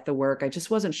just get the work. I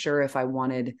just wasn't sure if I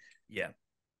wanted Yeah.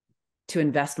 to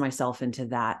invest myself into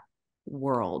that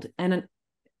world. And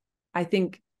I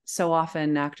think so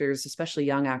often actors, especially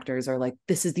young actors, are like,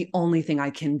 this is the only thing I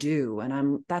can do.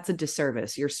 And that's a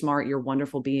disservice. You're smart, you're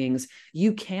wonderful beings.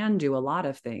 You can do a lot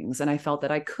of things. And I felt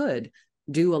that I could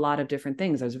do a lot of different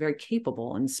things. I was very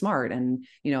capable and smart. And,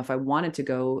 if I wanted to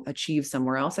go achieve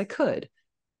somewhere else, I could.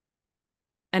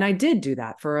 And I did do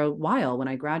that for a while. When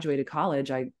I graduated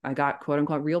college, I got quote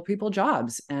unquote real people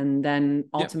jobs, and then Yep.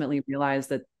 ultimately realized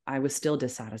that I was still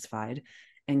dissatisfied,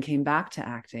 and came back to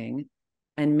acting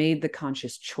and made the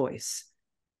conscious choice.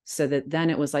 So that then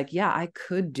it was like, yeah, I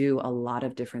could do a lot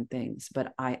of different things,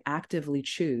 but I actively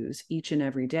choose each and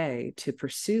every day to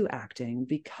pursue acting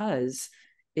because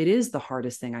it is the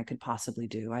hardest thing I could possibly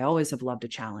do. I always have loved a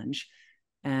challenge.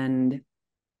 And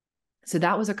so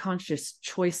that was a conscious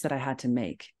choice that I had to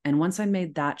make. And once I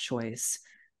made that choice,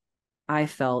 I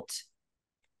felt,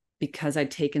 because I'd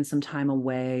taken some time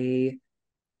away,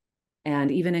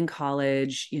 and even in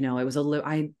college, it was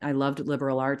I loved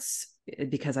liberal arts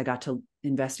because I got to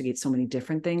investigate so many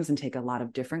different things and take a lot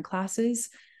of different classes.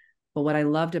 But what I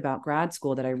loved about grad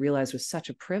school that I realized was such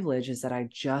a privilege is that I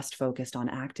just focused on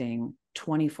acting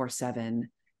 24/7.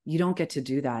 You don't get to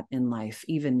do that in life,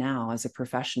 even now as a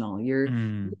professional. You're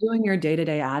Mm. doing your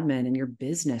day-to-day admin and your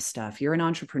business stuff. You're an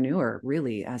entrepreneur,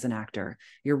 really, as an actor.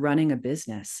 You're running a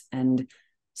business. And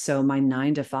so my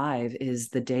 9 to 5 is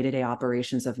the day-to-day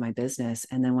operations of my business.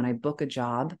 And then when I book a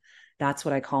job, that's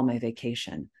what I call my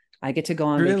vacation. I get to go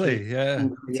on vacation Really? Yeah.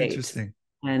 and It's create interesting.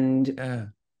 and Yeah.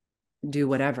 do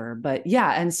whatever. But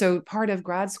yeah, and so part of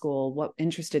grad school, what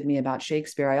interested me about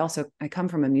Shakespeare, I come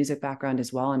from a music background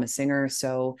as well. I'm a singer,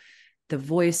 so the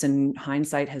voice and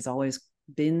hindsight has always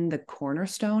been the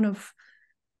cornerstone of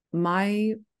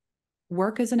my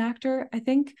work as an actor, I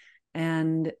think.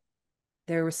 And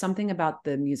there was something about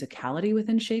the musicality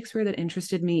within Shakespeare that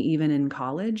interested me even in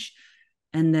college.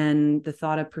 And then the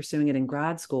thought of pursuing it in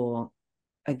grad school,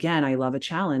 again, I love a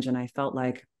challenge, and I felt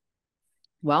like,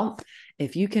 well,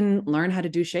 if you can learn how to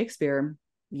do Shakespeare,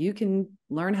 you can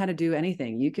learn how to do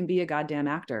anything. You can be a goddamn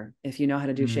actor if you know how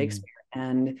to do Mm. Shakespeare.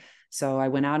 And so I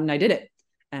went out and I did it.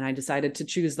 And I decided to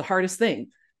choose the hardest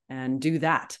thing and do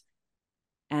that.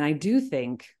 And I do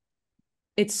think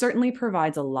it certainly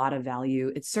provides a lot of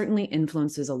value. It certainly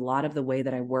influences a lot of the way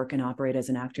that I work and operate as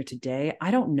an actor today.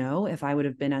 I don't know if I would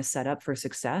have been as set up for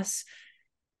success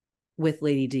with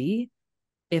Lady D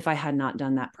if I had not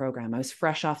done that program. I was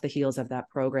fresh off the heels of that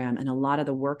program. And a lot of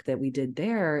the work that we did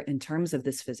there in terms of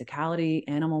this physicality,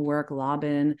 animal work,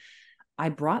 Laban, I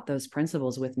brought those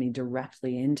principles with me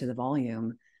directly into the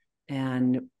volume.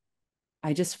 And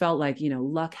I just felt like,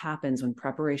 luck happens when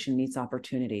preparation meets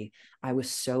opportunity. I was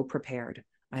so prepared.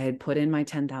 I had put in my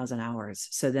 10,000 hours.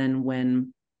 So then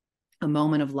when a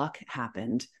moment of luck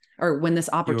happened, or when this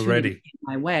opportunity came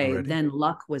my way, then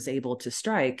luck was able to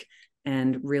strike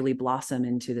and really blossom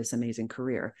into this amazing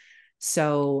career.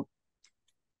 So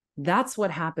that's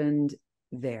what happened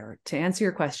there. To answer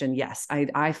your question, yes,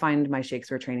 I find my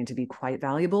Shakespeare training to be quite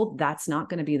valuable. That's not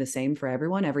going to be the same for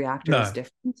everyone. Every actor is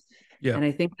different. Yeah. And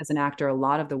I think as an actor, a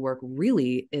lot of the work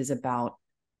really is about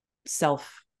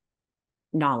self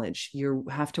knowledge. You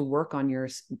have to work on your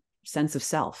sense of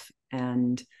self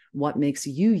and what makes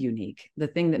you unique. The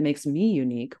thing that makes me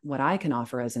unique, what I can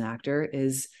offer as an actor,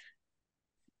 is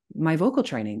my vocal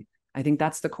training. I think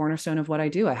that's the cornerstone of what I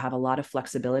do. I have a lot of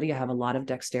flexibility. I have a lot of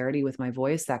dexterity with my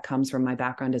voice that comes from my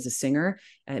background as a singer.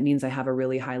 And it means I have a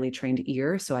really highly trained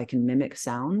ear, so I can mimic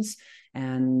sounds.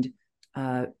 And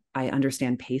I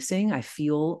understand pacing. I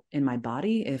feel in my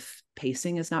body if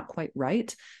pacing is not quite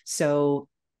right. So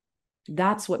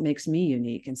that's what makes me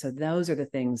unique. And so those are the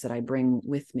things that I bring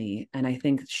with me. And I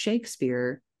think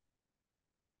Shakespeare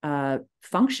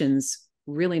functions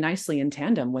really nicely in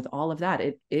tandem with all of that.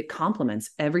 It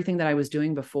complements everything that I was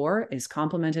doing before, is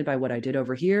complemented by what I did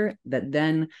over here, that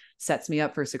then sets me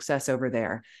up for success over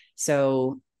there.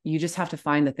 So you just have to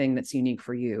find the thing that's unique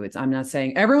for you. I'm not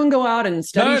saying everyone go out and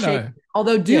study Shakespeare,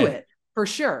 although do it for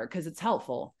sure, because it's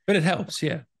helpful. But it helps,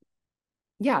 yeah.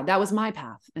 Yeah, that was my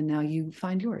path. And now you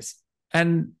find yours.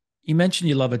 And you mentioned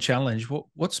you love a challenge.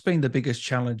 What's been the biggest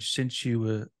challenge since you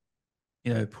were,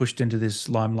 pushed into this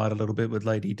limelight a little bit with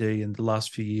Lady D in the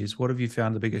last few years? What have you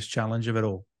found the biggest challenge of it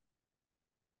all?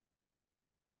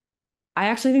 I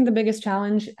actually think the biggest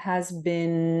challenge has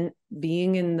been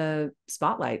being in the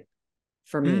spotlight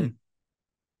for me.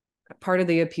 Part of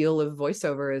the appeal of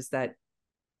voiceover is that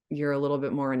you're a little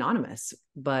bit more anonymous,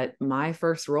 but my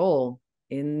first role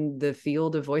in the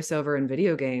field of voiceover and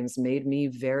video games made me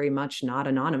very much not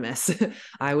anonymous.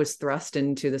 I was thrust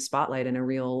into the spotlight in a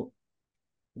real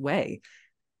way.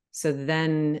 So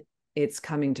then it's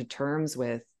coming to terms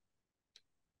with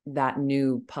that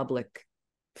new public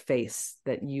face,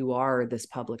 that you are this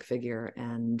public figure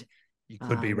and you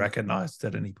could be recognized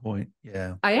at any point.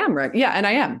 Yeah. I am yeah, and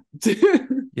I am.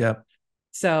 Yeah.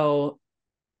 So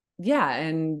yeah,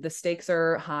 and the stakes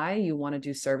are high. You want to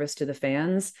do service to the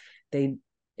fans.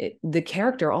 The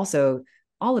character also,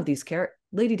 all of these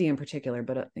Lady D in particular,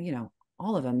 but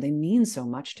all of them, they mean so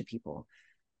much to people.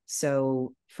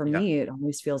 So for me, it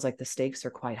always feels like the stakes are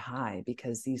quite high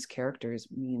because these characters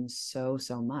mean so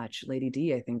much. Lady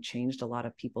D, I think, changed a lot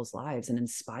of people's lives and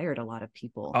inspired a lot of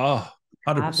people. Oh,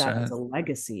 100%. Have that as a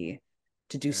legacy,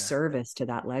 to do service to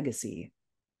that legacy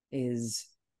is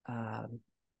a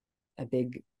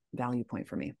big value point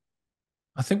for me.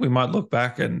 I think we might look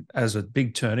back and as a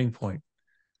big turning point,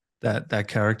 that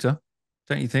character,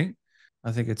 don't you think?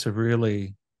 I think it's going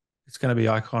to be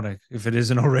iconic if it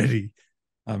isn't already.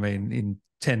 I mean, in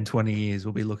 10, 20 years,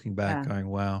 we'll be looking back going,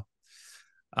 wow.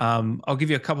 I'll give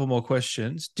you a couple more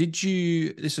questions.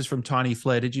 This is from Tiny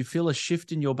Flair, did you feel a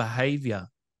shift in your behavior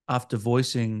after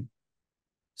voicing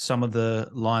some of the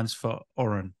lines for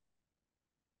Orin?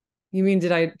 You mean,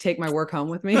 did I take my work home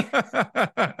with me? Did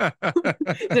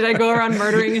I go around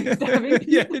murdering and stabbing people?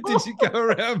 Yeah, did you go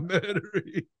around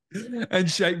murdering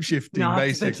and shape-shifting, Not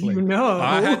basically? That you know.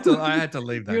 I had to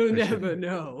leave that. You'll never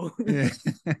know. Yeah.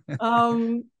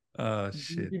 Oh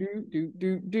shit.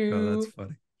 Oh, that's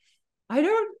funny. I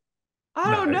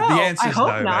don't know. The answer's I hope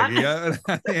no, not.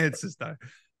 Maggie. The answer's no.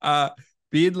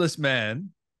 Beardless Man.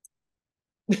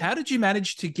 How did you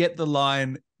manage to get the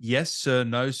line, yes, sir,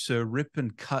 no, sir, rip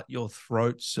and cut your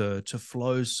throat, sir, to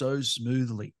flow so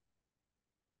smoothly?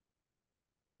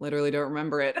 Literally don't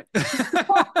remember it.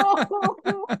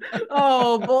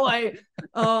 Oh boy.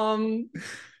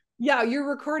 Yeah, you're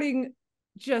recording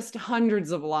just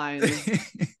hundreds of lines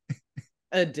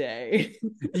a day.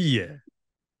 Yeah.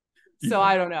 So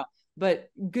I don't know, but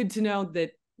good to know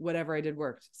that whatever I did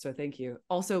worked. So thank you.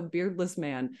 Also, Beardless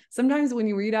Man. Sometimes when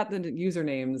you read out the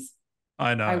usernames,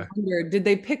 I know. I wonder, did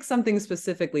they pick something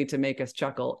specifically to make us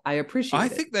chuckle? I appreciate it. I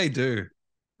think they do.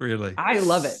 Really. I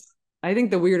love it. I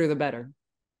think the weirder, the better.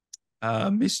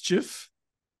 Mischief,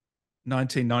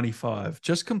 1995.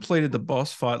 Just completed the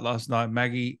boss fight last night.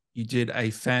 Maggie, you did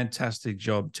a fantastic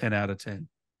job. 10 out of 10.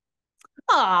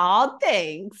 Oh,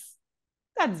 thanks.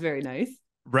 That's very nice.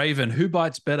 Raven, who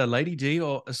bites better, Lady D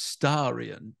or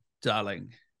Astarion,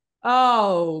 darling?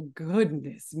 Oh,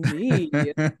 goodness me.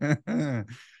 I'm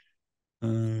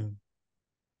going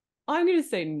to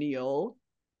say Neil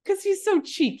because he's so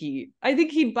cheeky. I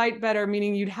think he'd bite better,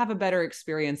 meaning you'd have a better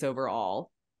experience overall.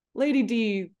 Lady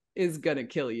D is going to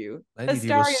kill you. Lady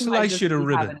D will slice you to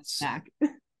ribbons.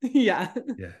 Yeah.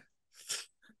 Yeah.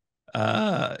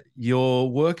 Your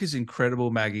work is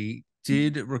incredible, Maggie.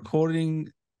 Did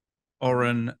recording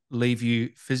Orin leave you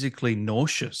physically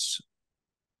nauseous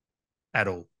at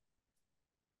all?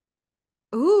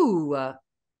 Ooh,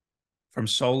 From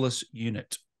Soulless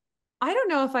Unit. I don't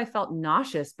know if I felt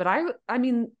nauseous, but I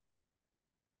mean,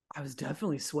 I was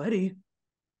definitely sweaty.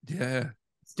 Yeah.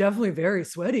 It's definitely very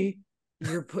sweaty.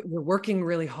 You're working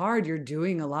really hard, you're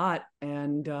doing a lot,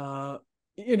 and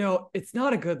it's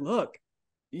not a good look.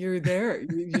 You're there,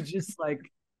 you're just like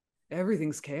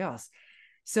everything's chaos.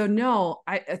 So no,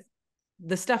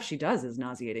 the stuff she does is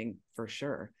nauseating for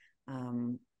sure.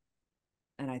 And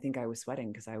I think I was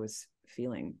sweating because I was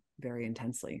feeling very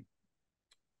intensely.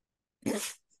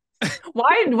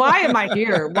 Why am I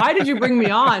here? Why did you bring me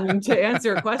on to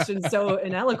answer a question so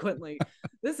ineloquently?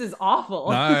 This is awful.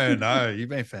 No, you've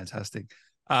been fantastic.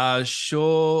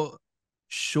 Sure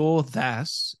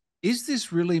that's is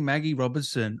this really Maggie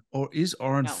Robertson or is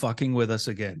Orin No. fucking with us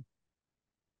again?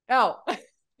 Oh.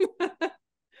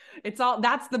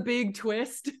 That's the big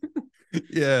twist.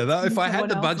 Yeah, if I had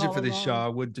the budget for this show, along. I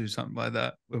would do something like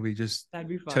that where we just That'd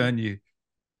be fun. turn you.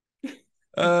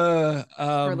 Her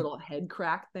little head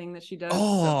crack thing that she does.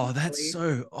 Oh, that's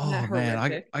so. That Oh man,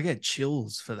 horrific? I get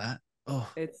chills for that. Oh,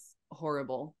 It's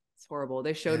horrible. It's horrible.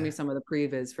 They showed yeah. me some of the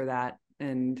previs for that,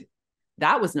 and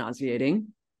that was nauseating.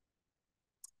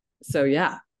 So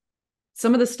yeah,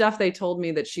 some of the stuff they told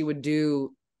me that she would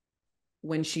do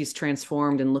when she's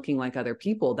transformed and looking like other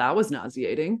people, that was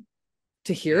nauseating.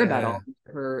 To hear about all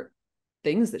her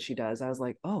things that she does, I was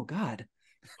like, oh God.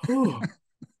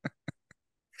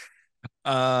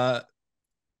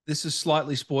 This is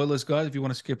slightly spoilers, guys. If you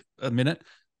want to skip a minute.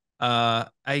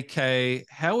 AK,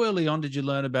 how early on did you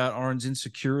learn about Oren's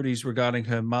insecurities regarding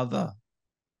her mother?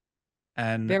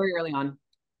 And very early on.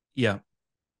 Yeah.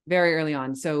 Very early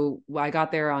on. So I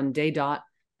got there on day dot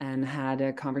and had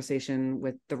a conversation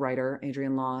with the writer,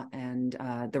 Adrian Law, and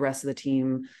the rest of the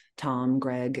team, Tom,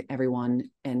 Greg, everyone,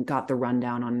 and got the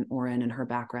rundown on Orin and her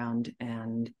background.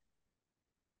 And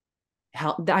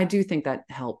I do think that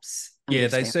helps. Yeah,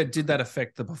 they said, did that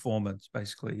affect the performance,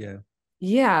 basically? Yeah.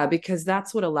 Yeah, because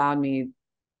that's what allowed me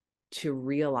to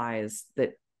realize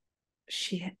that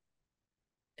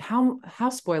how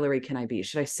spoilery can I be?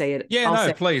 Should I say it?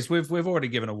 Yeah, please. We've already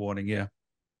given a warning. Yeah.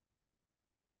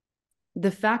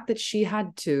 The fact that she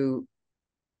had to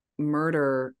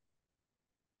murder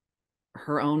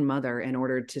her own mother in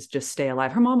order to just stay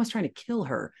alive. Her mom was trying to kill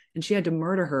her and she had to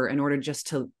murder her in order just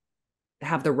to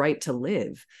have the right to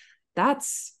live.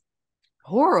 That's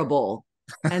horrible.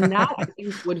 And that I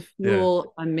think would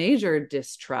fuel a major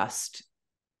distrust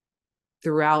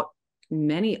throughout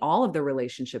all of the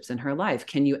relationships in her life.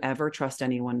 Can you ever trust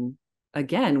anyone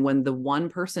again when the one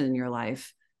person in your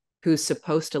life who's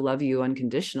supposed to love you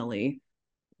unconditionally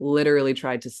literally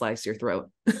tried to slice your throat?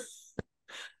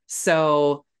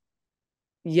 So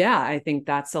yeah, I think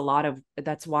that's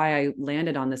why I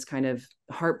landed on this kind of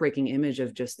heartbreaking image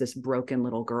of just this broken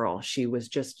little girl. She was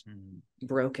just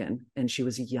broken and she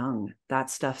was young.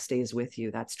 That stuff stays with you.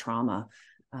 That's trauma.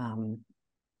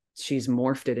 She's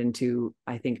morphed it into,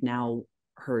 I think now,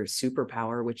 her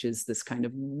superpower, which is this kind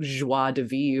of joie de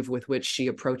vivre with which she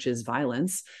approaches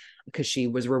violence, because she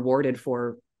was rewarded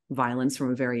for violence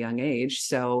from a very young age.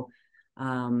 So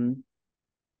it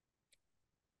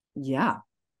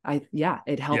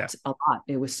helped a lot.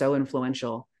 It was so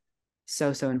influential.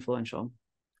 So influential.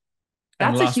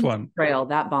 That's a huge betrayal,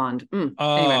 that bond. Anyway.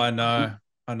 I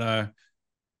know.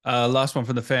 Last one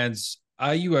from the fans.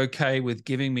 Are you okay with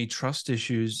giving me trust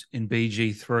issues in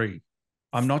BG3?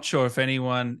 I'm not sure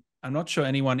anyone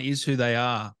is who they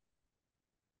are.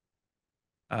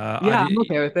 I'm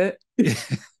okay with it.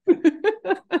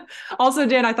 Also,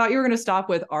 Dan, I thought you were going to stop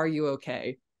with, are you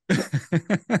okay?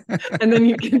 And then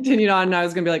you continued on and I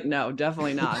was going to be like, no,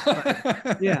 definitely not.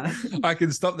 But, yeah. I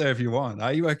can stop there if you want.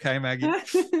 Are you okay, Maggie?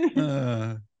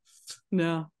 No.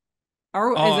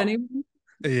 Is anyone?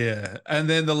 Yeah. And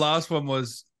then the last one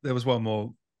was, there was one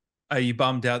more. Are you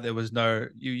bummed out there was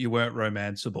you weren't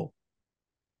romanceable?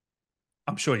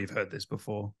 I'm sure you've heard this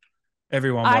before.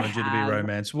 Everyone wanted you to be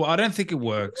romanceable. I don't think it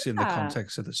works in the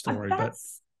context of the story, but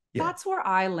that's where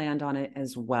I land on it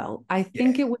as well. I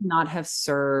think it would not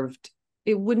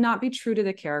be true to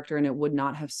the character and it would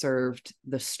not have served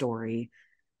the story.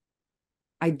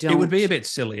 It would be a bit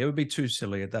silly. It would be too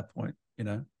silly at that point,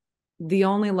 The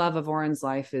only love of Oren's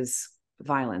life is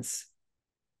violence.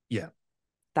 Yeah.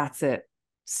 That's it.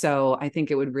 So I think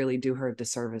it would really do her a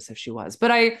disservice if she was.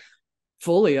 But I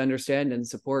fully understand and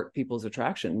support people's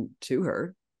attraction to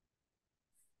her.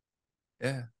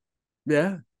 Yeah.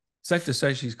 Yeah. Safe to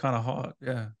say she's kind of hot.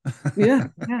 Yeah.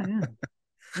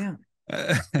 Yeah.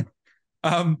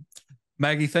 Um,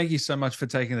 Maggie, thank you so much for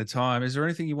taking the time. Is there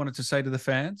anything you wanted to say to the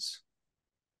fans?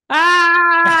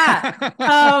 Ah,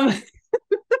 um,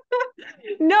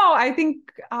 no, I think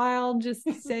I'll just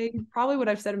say probably what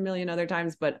I've said a million other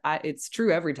times, but it's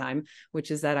true every time,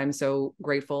 which is that I'm so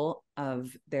grateful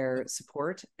of their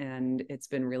support. And it's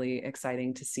been really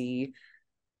exciting to see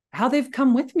how they've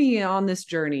come with me on this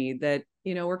journey that,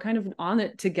 we're kind of on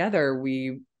it together.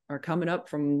 We are coming up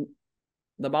from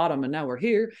the bottom and now we're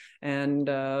here. And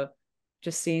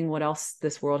just seeing what else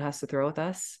this world has to throw at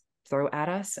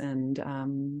us.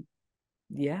 And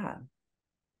yeah.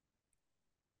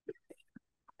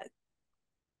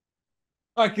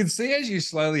 I can see as you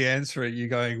slowly answer it, you're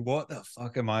going, "What the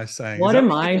fuck am I saying?" Is What that am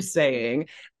what I saying?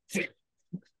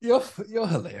 you're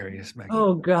hilarious, Maggie.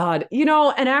 Oh God.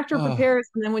 An actor Oh, prepares,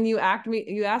 and then when you ask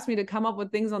me to come up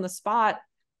with things on the spot,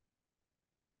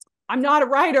 I'm not a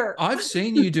writer. I've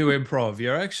seen you do improv.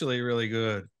 You're actually really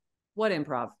good. What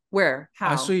improv? Where?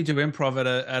 I saw How? you do improv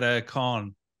at a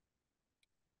con.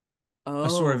 I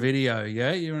saw a Oh, video.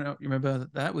 Yeah, you remember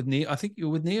that with Neil? I think you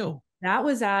were with Neil. that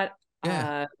was at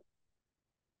Yeah.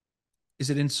 Is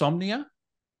it Insomnia?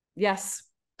 yes,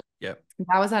 Yep.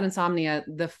 that was at Insomnia.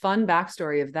 The fun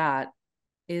backstory of that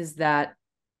is that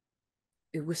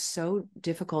it was so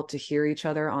difficult to hear each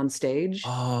other on stage.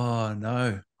 Oh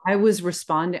no. I was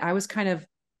responding. I was kind of,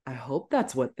 I hope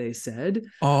that's what they said.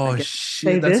 I Oh guess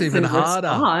say shit, that's this even in harder.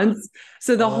 response.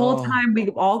 So the whole Oh. time we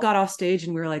all got off stage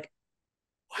and we were like,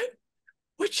 what?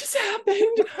 What just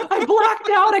happened? I blacked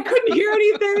out. I couldn't hear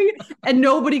anything. And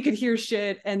nobody could hear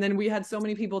shit. And then we had so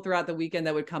many people throughout the weekend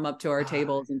that would come up to our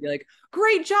tables and be like,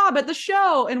 great job at the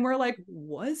show. And we're like,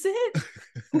 was it?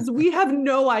 Because we have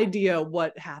no idea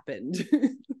what happened.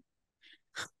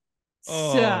 So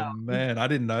Oh man, I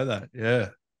didn't know that. Yeah.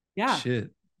 yeah. Shit.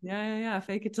 Yeah.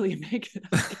 Fake it till you make it.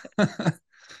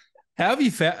 How have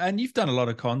you found, and you've done a lot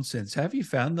of concerts, have you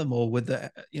found them all with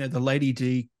the Lady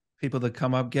D people that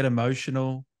come up, get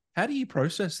emotional? How do you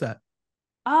process that?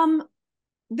 Um,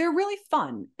 they're really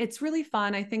fun. It's really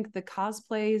fun. I think the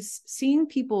cosplays, seeing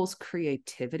people's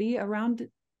creativity around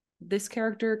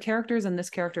characters and this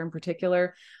character in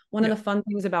particular, one Yeah. of the fun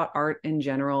things about art in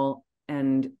general,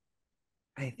 and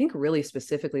I think really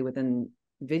specifically within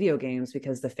video games,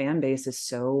 because the fan base is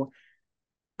so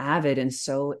avid and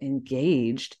so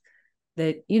engaged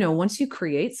that, once you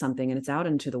create something and it's out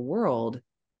into the world,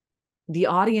 the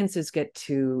audiences get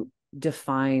to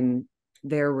define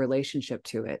their relationship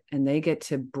to it, and they get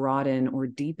to broaden or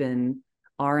deepen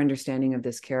our understanding of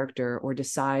this character or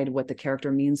decide what the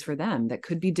character means for them. That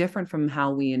could be different from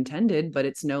how we intended, but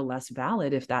it's no less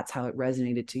valid if that's how it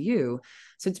resonated to you.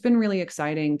 So it's been really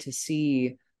exciting to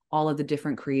see all of the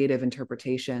different creative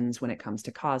interpretations when it comes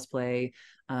to cosplay,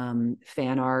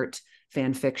 fan art,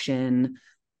 fan fiction,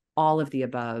 all of the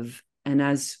above. And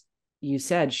as you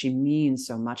said, she means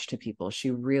so much to people. She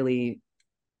really,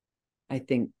 I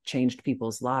think, changed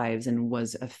people's lives and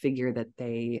was a figure that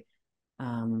they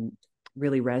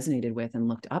really resonated with and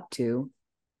looked up to.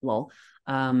 Lol.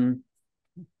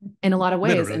 In a lot of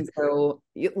ways. Literally. And so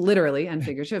literally and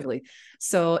figuratively.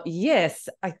 So yes,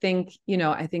 I think,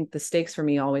 I think the stakes for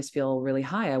me always feel really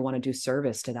high. I want to do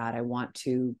service to that. I want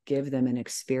to give them an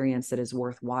experience that is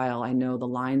worthwhile. I know the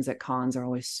lines at cons are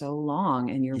always so long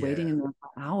and you're waiting Yeah. in there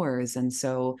for hours. And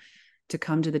so to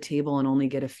come to the table and only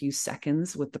get a few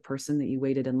seconds with the person that you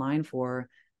waited in line for,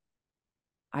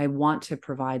 I want to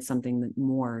provide something that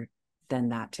more than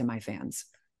that to my fans,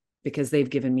 because they've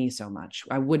given me so much.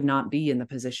 I would not be in the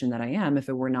position that I am if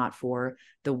it were not for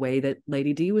the way that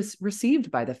Lady D was received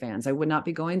by the fans. I would not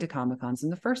be going to Comic-Cons in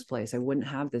the first place. I wouldn't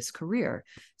have this career.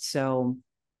 So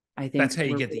I That's think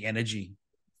how you get the energy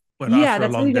when yeah, after a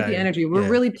that's how long you get the day. energy. We're Yeah.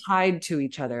 really tied to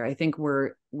each other. I think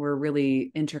we're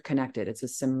really interconnected. It's a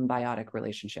symbiotic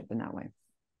relationship in that way.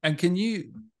 And can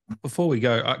you, before we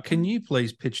go, can you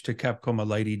please pitch to Capcom a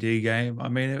Lady D game? I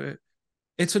mean,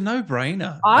 it's a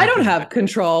no-brainer, I don't Maggie. have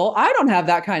control. I don't have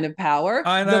that kind of power.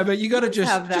 I know, The but you got to fans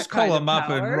have just that call kind of them up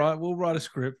and power. we'll write a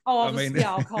script. Oh, I mean,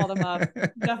 I'll call them up.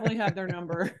 Definitely have their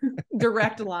number.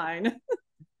 Direct line.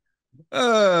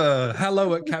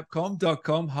 hello at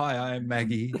capcom.com. Hi, I'm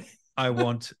Maggie. I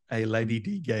want a Lady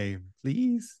D game,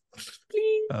 please.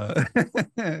 Please.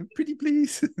 Pretty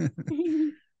please.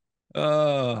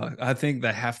 I think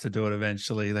they have to do it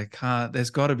eventually. They can't. There's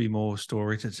got to be more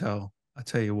story to tell. I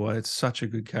tell you what, it's such a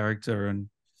good character, and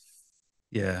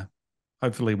yeah,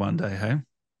 hopefully one day. Hey,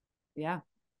 Yeah.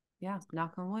 Yeah.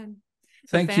 Knock on wood. The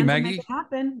thank you, fans will make it Maggie.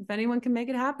 happen. If anyone can make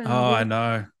it happen, they'll Oh, be I the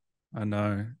know, I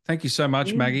know. Thank you so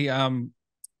much, Maggie.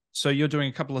 So you're doing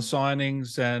a couple of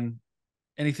signings, and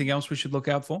anything else we should look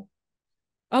out for?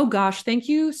 Oh gosh, thank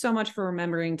you so much for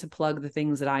remembering to plug the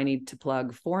things that I need to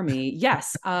plug for me.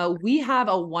 Yes, we have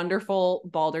a wonderful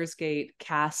Baldur's Gate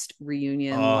cast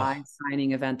reunion Oh, live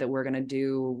signing event that we're going to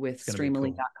do with it's going to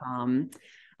be cool.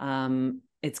 streamily.com.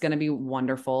 It's going to be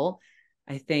wonderful.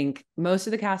 I think most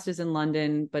of the cast is in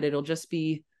London, but it'll just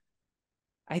be,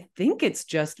 I think it's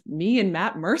just me and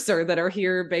Matt Mercer that are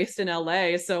here based in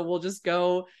LA. So we'll just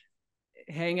go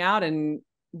hang out and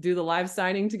do the live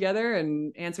signing together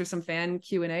and answer some fan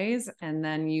Q&As. And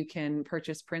then you can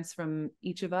purchase prints from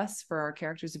each of us for our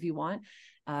characters if you want.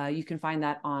 You can find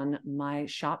that on my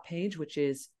shop page, which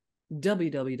is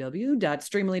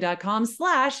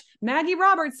www.streamily.com/Maggie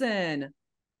Robertson.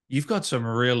 You've got some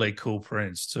really cool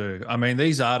prints too. I mean,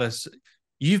 these artists,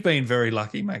 you've been very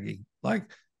lucky, Maggie. Like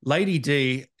Lady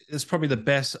D is probably the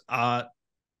best art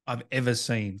I've ever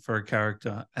seen for a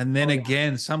character. And then Oh, yeah.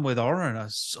 again, some with Orin are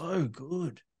so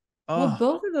good. Well, Oh,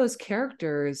 both of those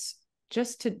characters,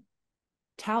 just to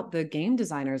tout the game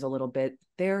designers a little bit,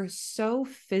 they're so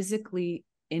physically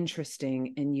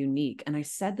interesting and unique. And I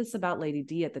said this about Lady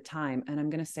D at the time, and I'm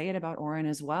going to say it about Orin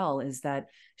as well, is that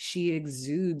she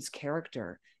exudes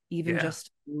character. Even yeah.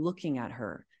 just looking at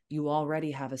her, you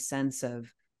already have a sense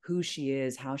of who she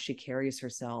is, how she carries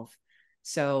herself.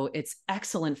 So it's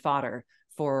excellent fodder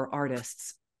for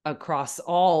artists across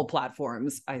all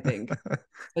platforms, I think.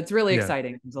 It's really Yeah.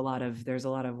 exciting. There's a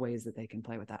lot of ways that they can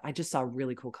play with that. I just saw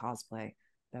really cool cosplay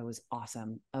that was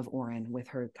awesome of Orin with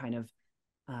her kind of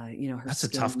her That's a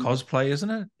skin. tough cosplay, isn't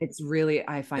it? It's really,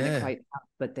 I find it Yeah. quite tough,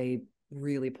 but they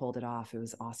really pulled it off. It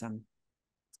was awesome.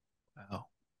 Wow.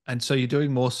 And so you're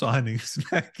doing more signings,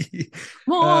 Maggie.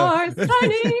 More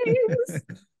signings.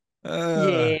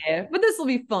 uh, Yeah, but this will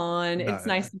be fun. It's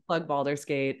no. nice to plug Baldur's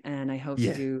Gate, and I hope to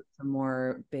Yeah. do some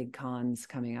more big cons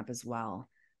coming up as well.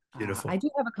 I Beautiful. do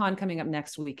have a con coming up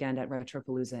next weekend at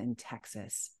Retropalooza in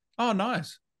Texas, Oh,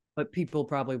 nice. but people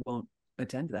probably won't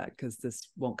attend that because this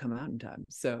won't come out in time.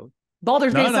 So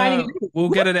Baldur's No, Gate signing. no, we'll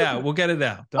get it out. We'll get it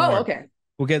out. Don't Oh, worry. okay.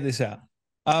 We'll get this out.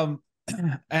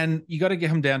 And you got to get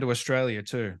them down to Australia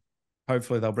too.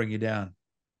 Hopefully they'll bring you down.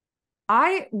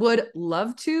 I would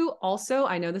love to. Also,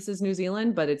 I know this is New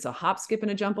Zealand, but it's a hop, skip,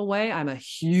 and a jump away. I'm a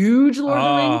huge Lord of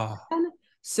the Rings Oh, fan,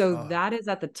 so oh, that is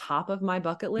at the top of my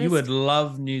bucket you would list.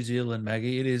 love New Zealand,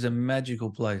 Maggie. It is a magical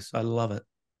place. I love it.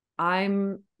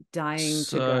 I'm dying to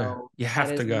So go. you That have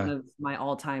to is one go. of my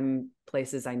all-time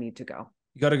places I need to go.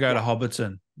 You got to go to Yeah.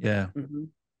 Hobbiton. Yeah. Mm-hmm.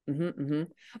 Mm-hmm, mm-hmm.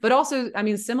 But also, I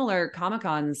mean, similar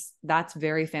Comic-Cons, that's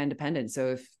very fan dependent.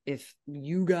 So if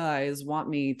you guys want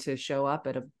me to show up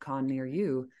at a con near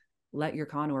you, let your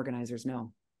con organizers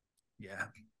know. Yeah.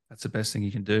 That's the best thing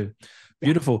you can do. Yeah.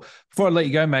 Beautiful. Before I let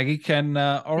you go, Maggie, can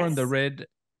Orin the Yes. Red,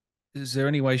 is there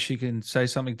any way she can say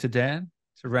something to Dan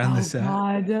to round Oh this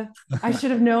out? God. I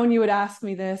should have known you would ask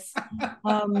me this.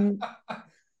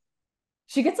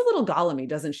 She gets a little Gollum-y,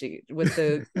 doesn't she? With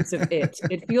the use of it.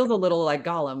 It feels a little like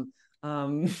Gollum.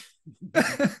 Um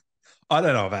I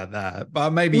don't know about that, but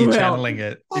maybe you're well, channeling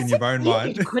it in that's your what own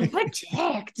mind. it could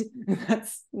protect.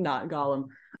 That's not Gollum.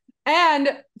 And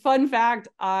fun fact,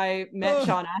 I met oh,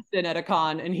 Sean Astin at a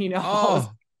con and he now follows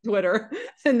oh, Twitter.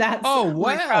 And that's oh,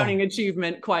 my wow. crowning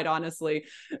achievement, quite honestly.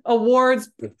 Awards,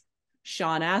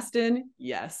 Sean Astin,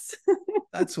 yes.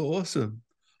 That's awesome.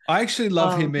 I actually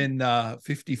love him Um, in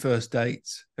 50 First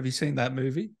Dates. Have you seen that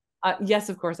movie? yes,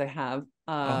 of course I have.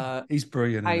 Oh, he's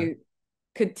brilliant in it. I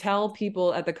could tell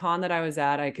people at the con that I was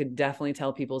at, I could definitely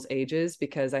tell people's ages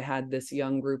because I had this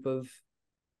young group of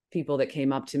people that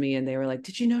came up to me and they were like,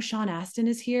 "Did you know Sean Astin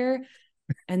is here?"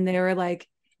 And they were like,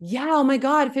 "Yeah, oh my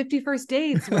God, 50 First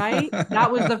Dates, right?"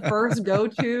 That was the first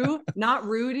go-to, not Yeah, it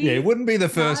Rudy, wouldn't be the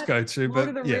first not go-to, Lord but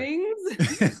of the yeah.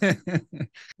 Rings.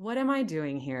 What am I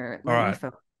doing here? All Let me right.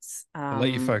 focus. I'll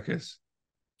let you focus.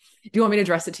 Do you want me to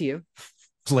address it to you?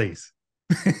 Please.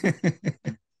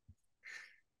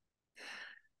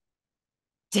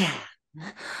 Dan,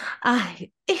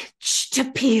 I itch to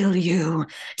peel you,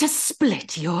 to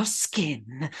split your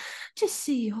skin, to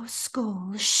see your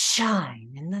skull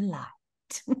shine in the light.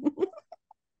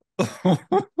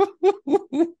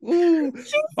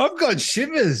 I've got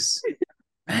shivers.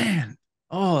 Man.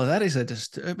 Oh, that is a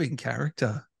disturbing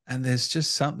character. And there's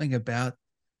just something about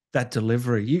that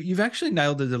delivery. You've actually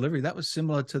nailed the delivery. That was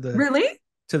similar to Really?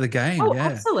 the game. Oh, Yeah.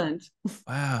 excellent.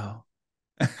 Wow.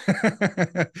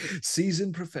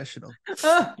 Seasoned professional.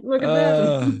 Look at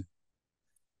Uh, that.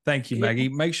 thank you, Yeah. Maggie.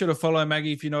 Make sure to follow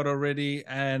Maggie if you're not already.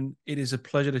 And it is a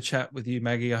pleasure to chat with you,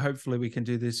 Maggie. Hopefully we can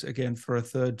do this again for a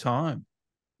third time.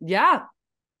 Yeah.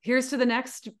 Here's to the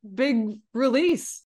next big release.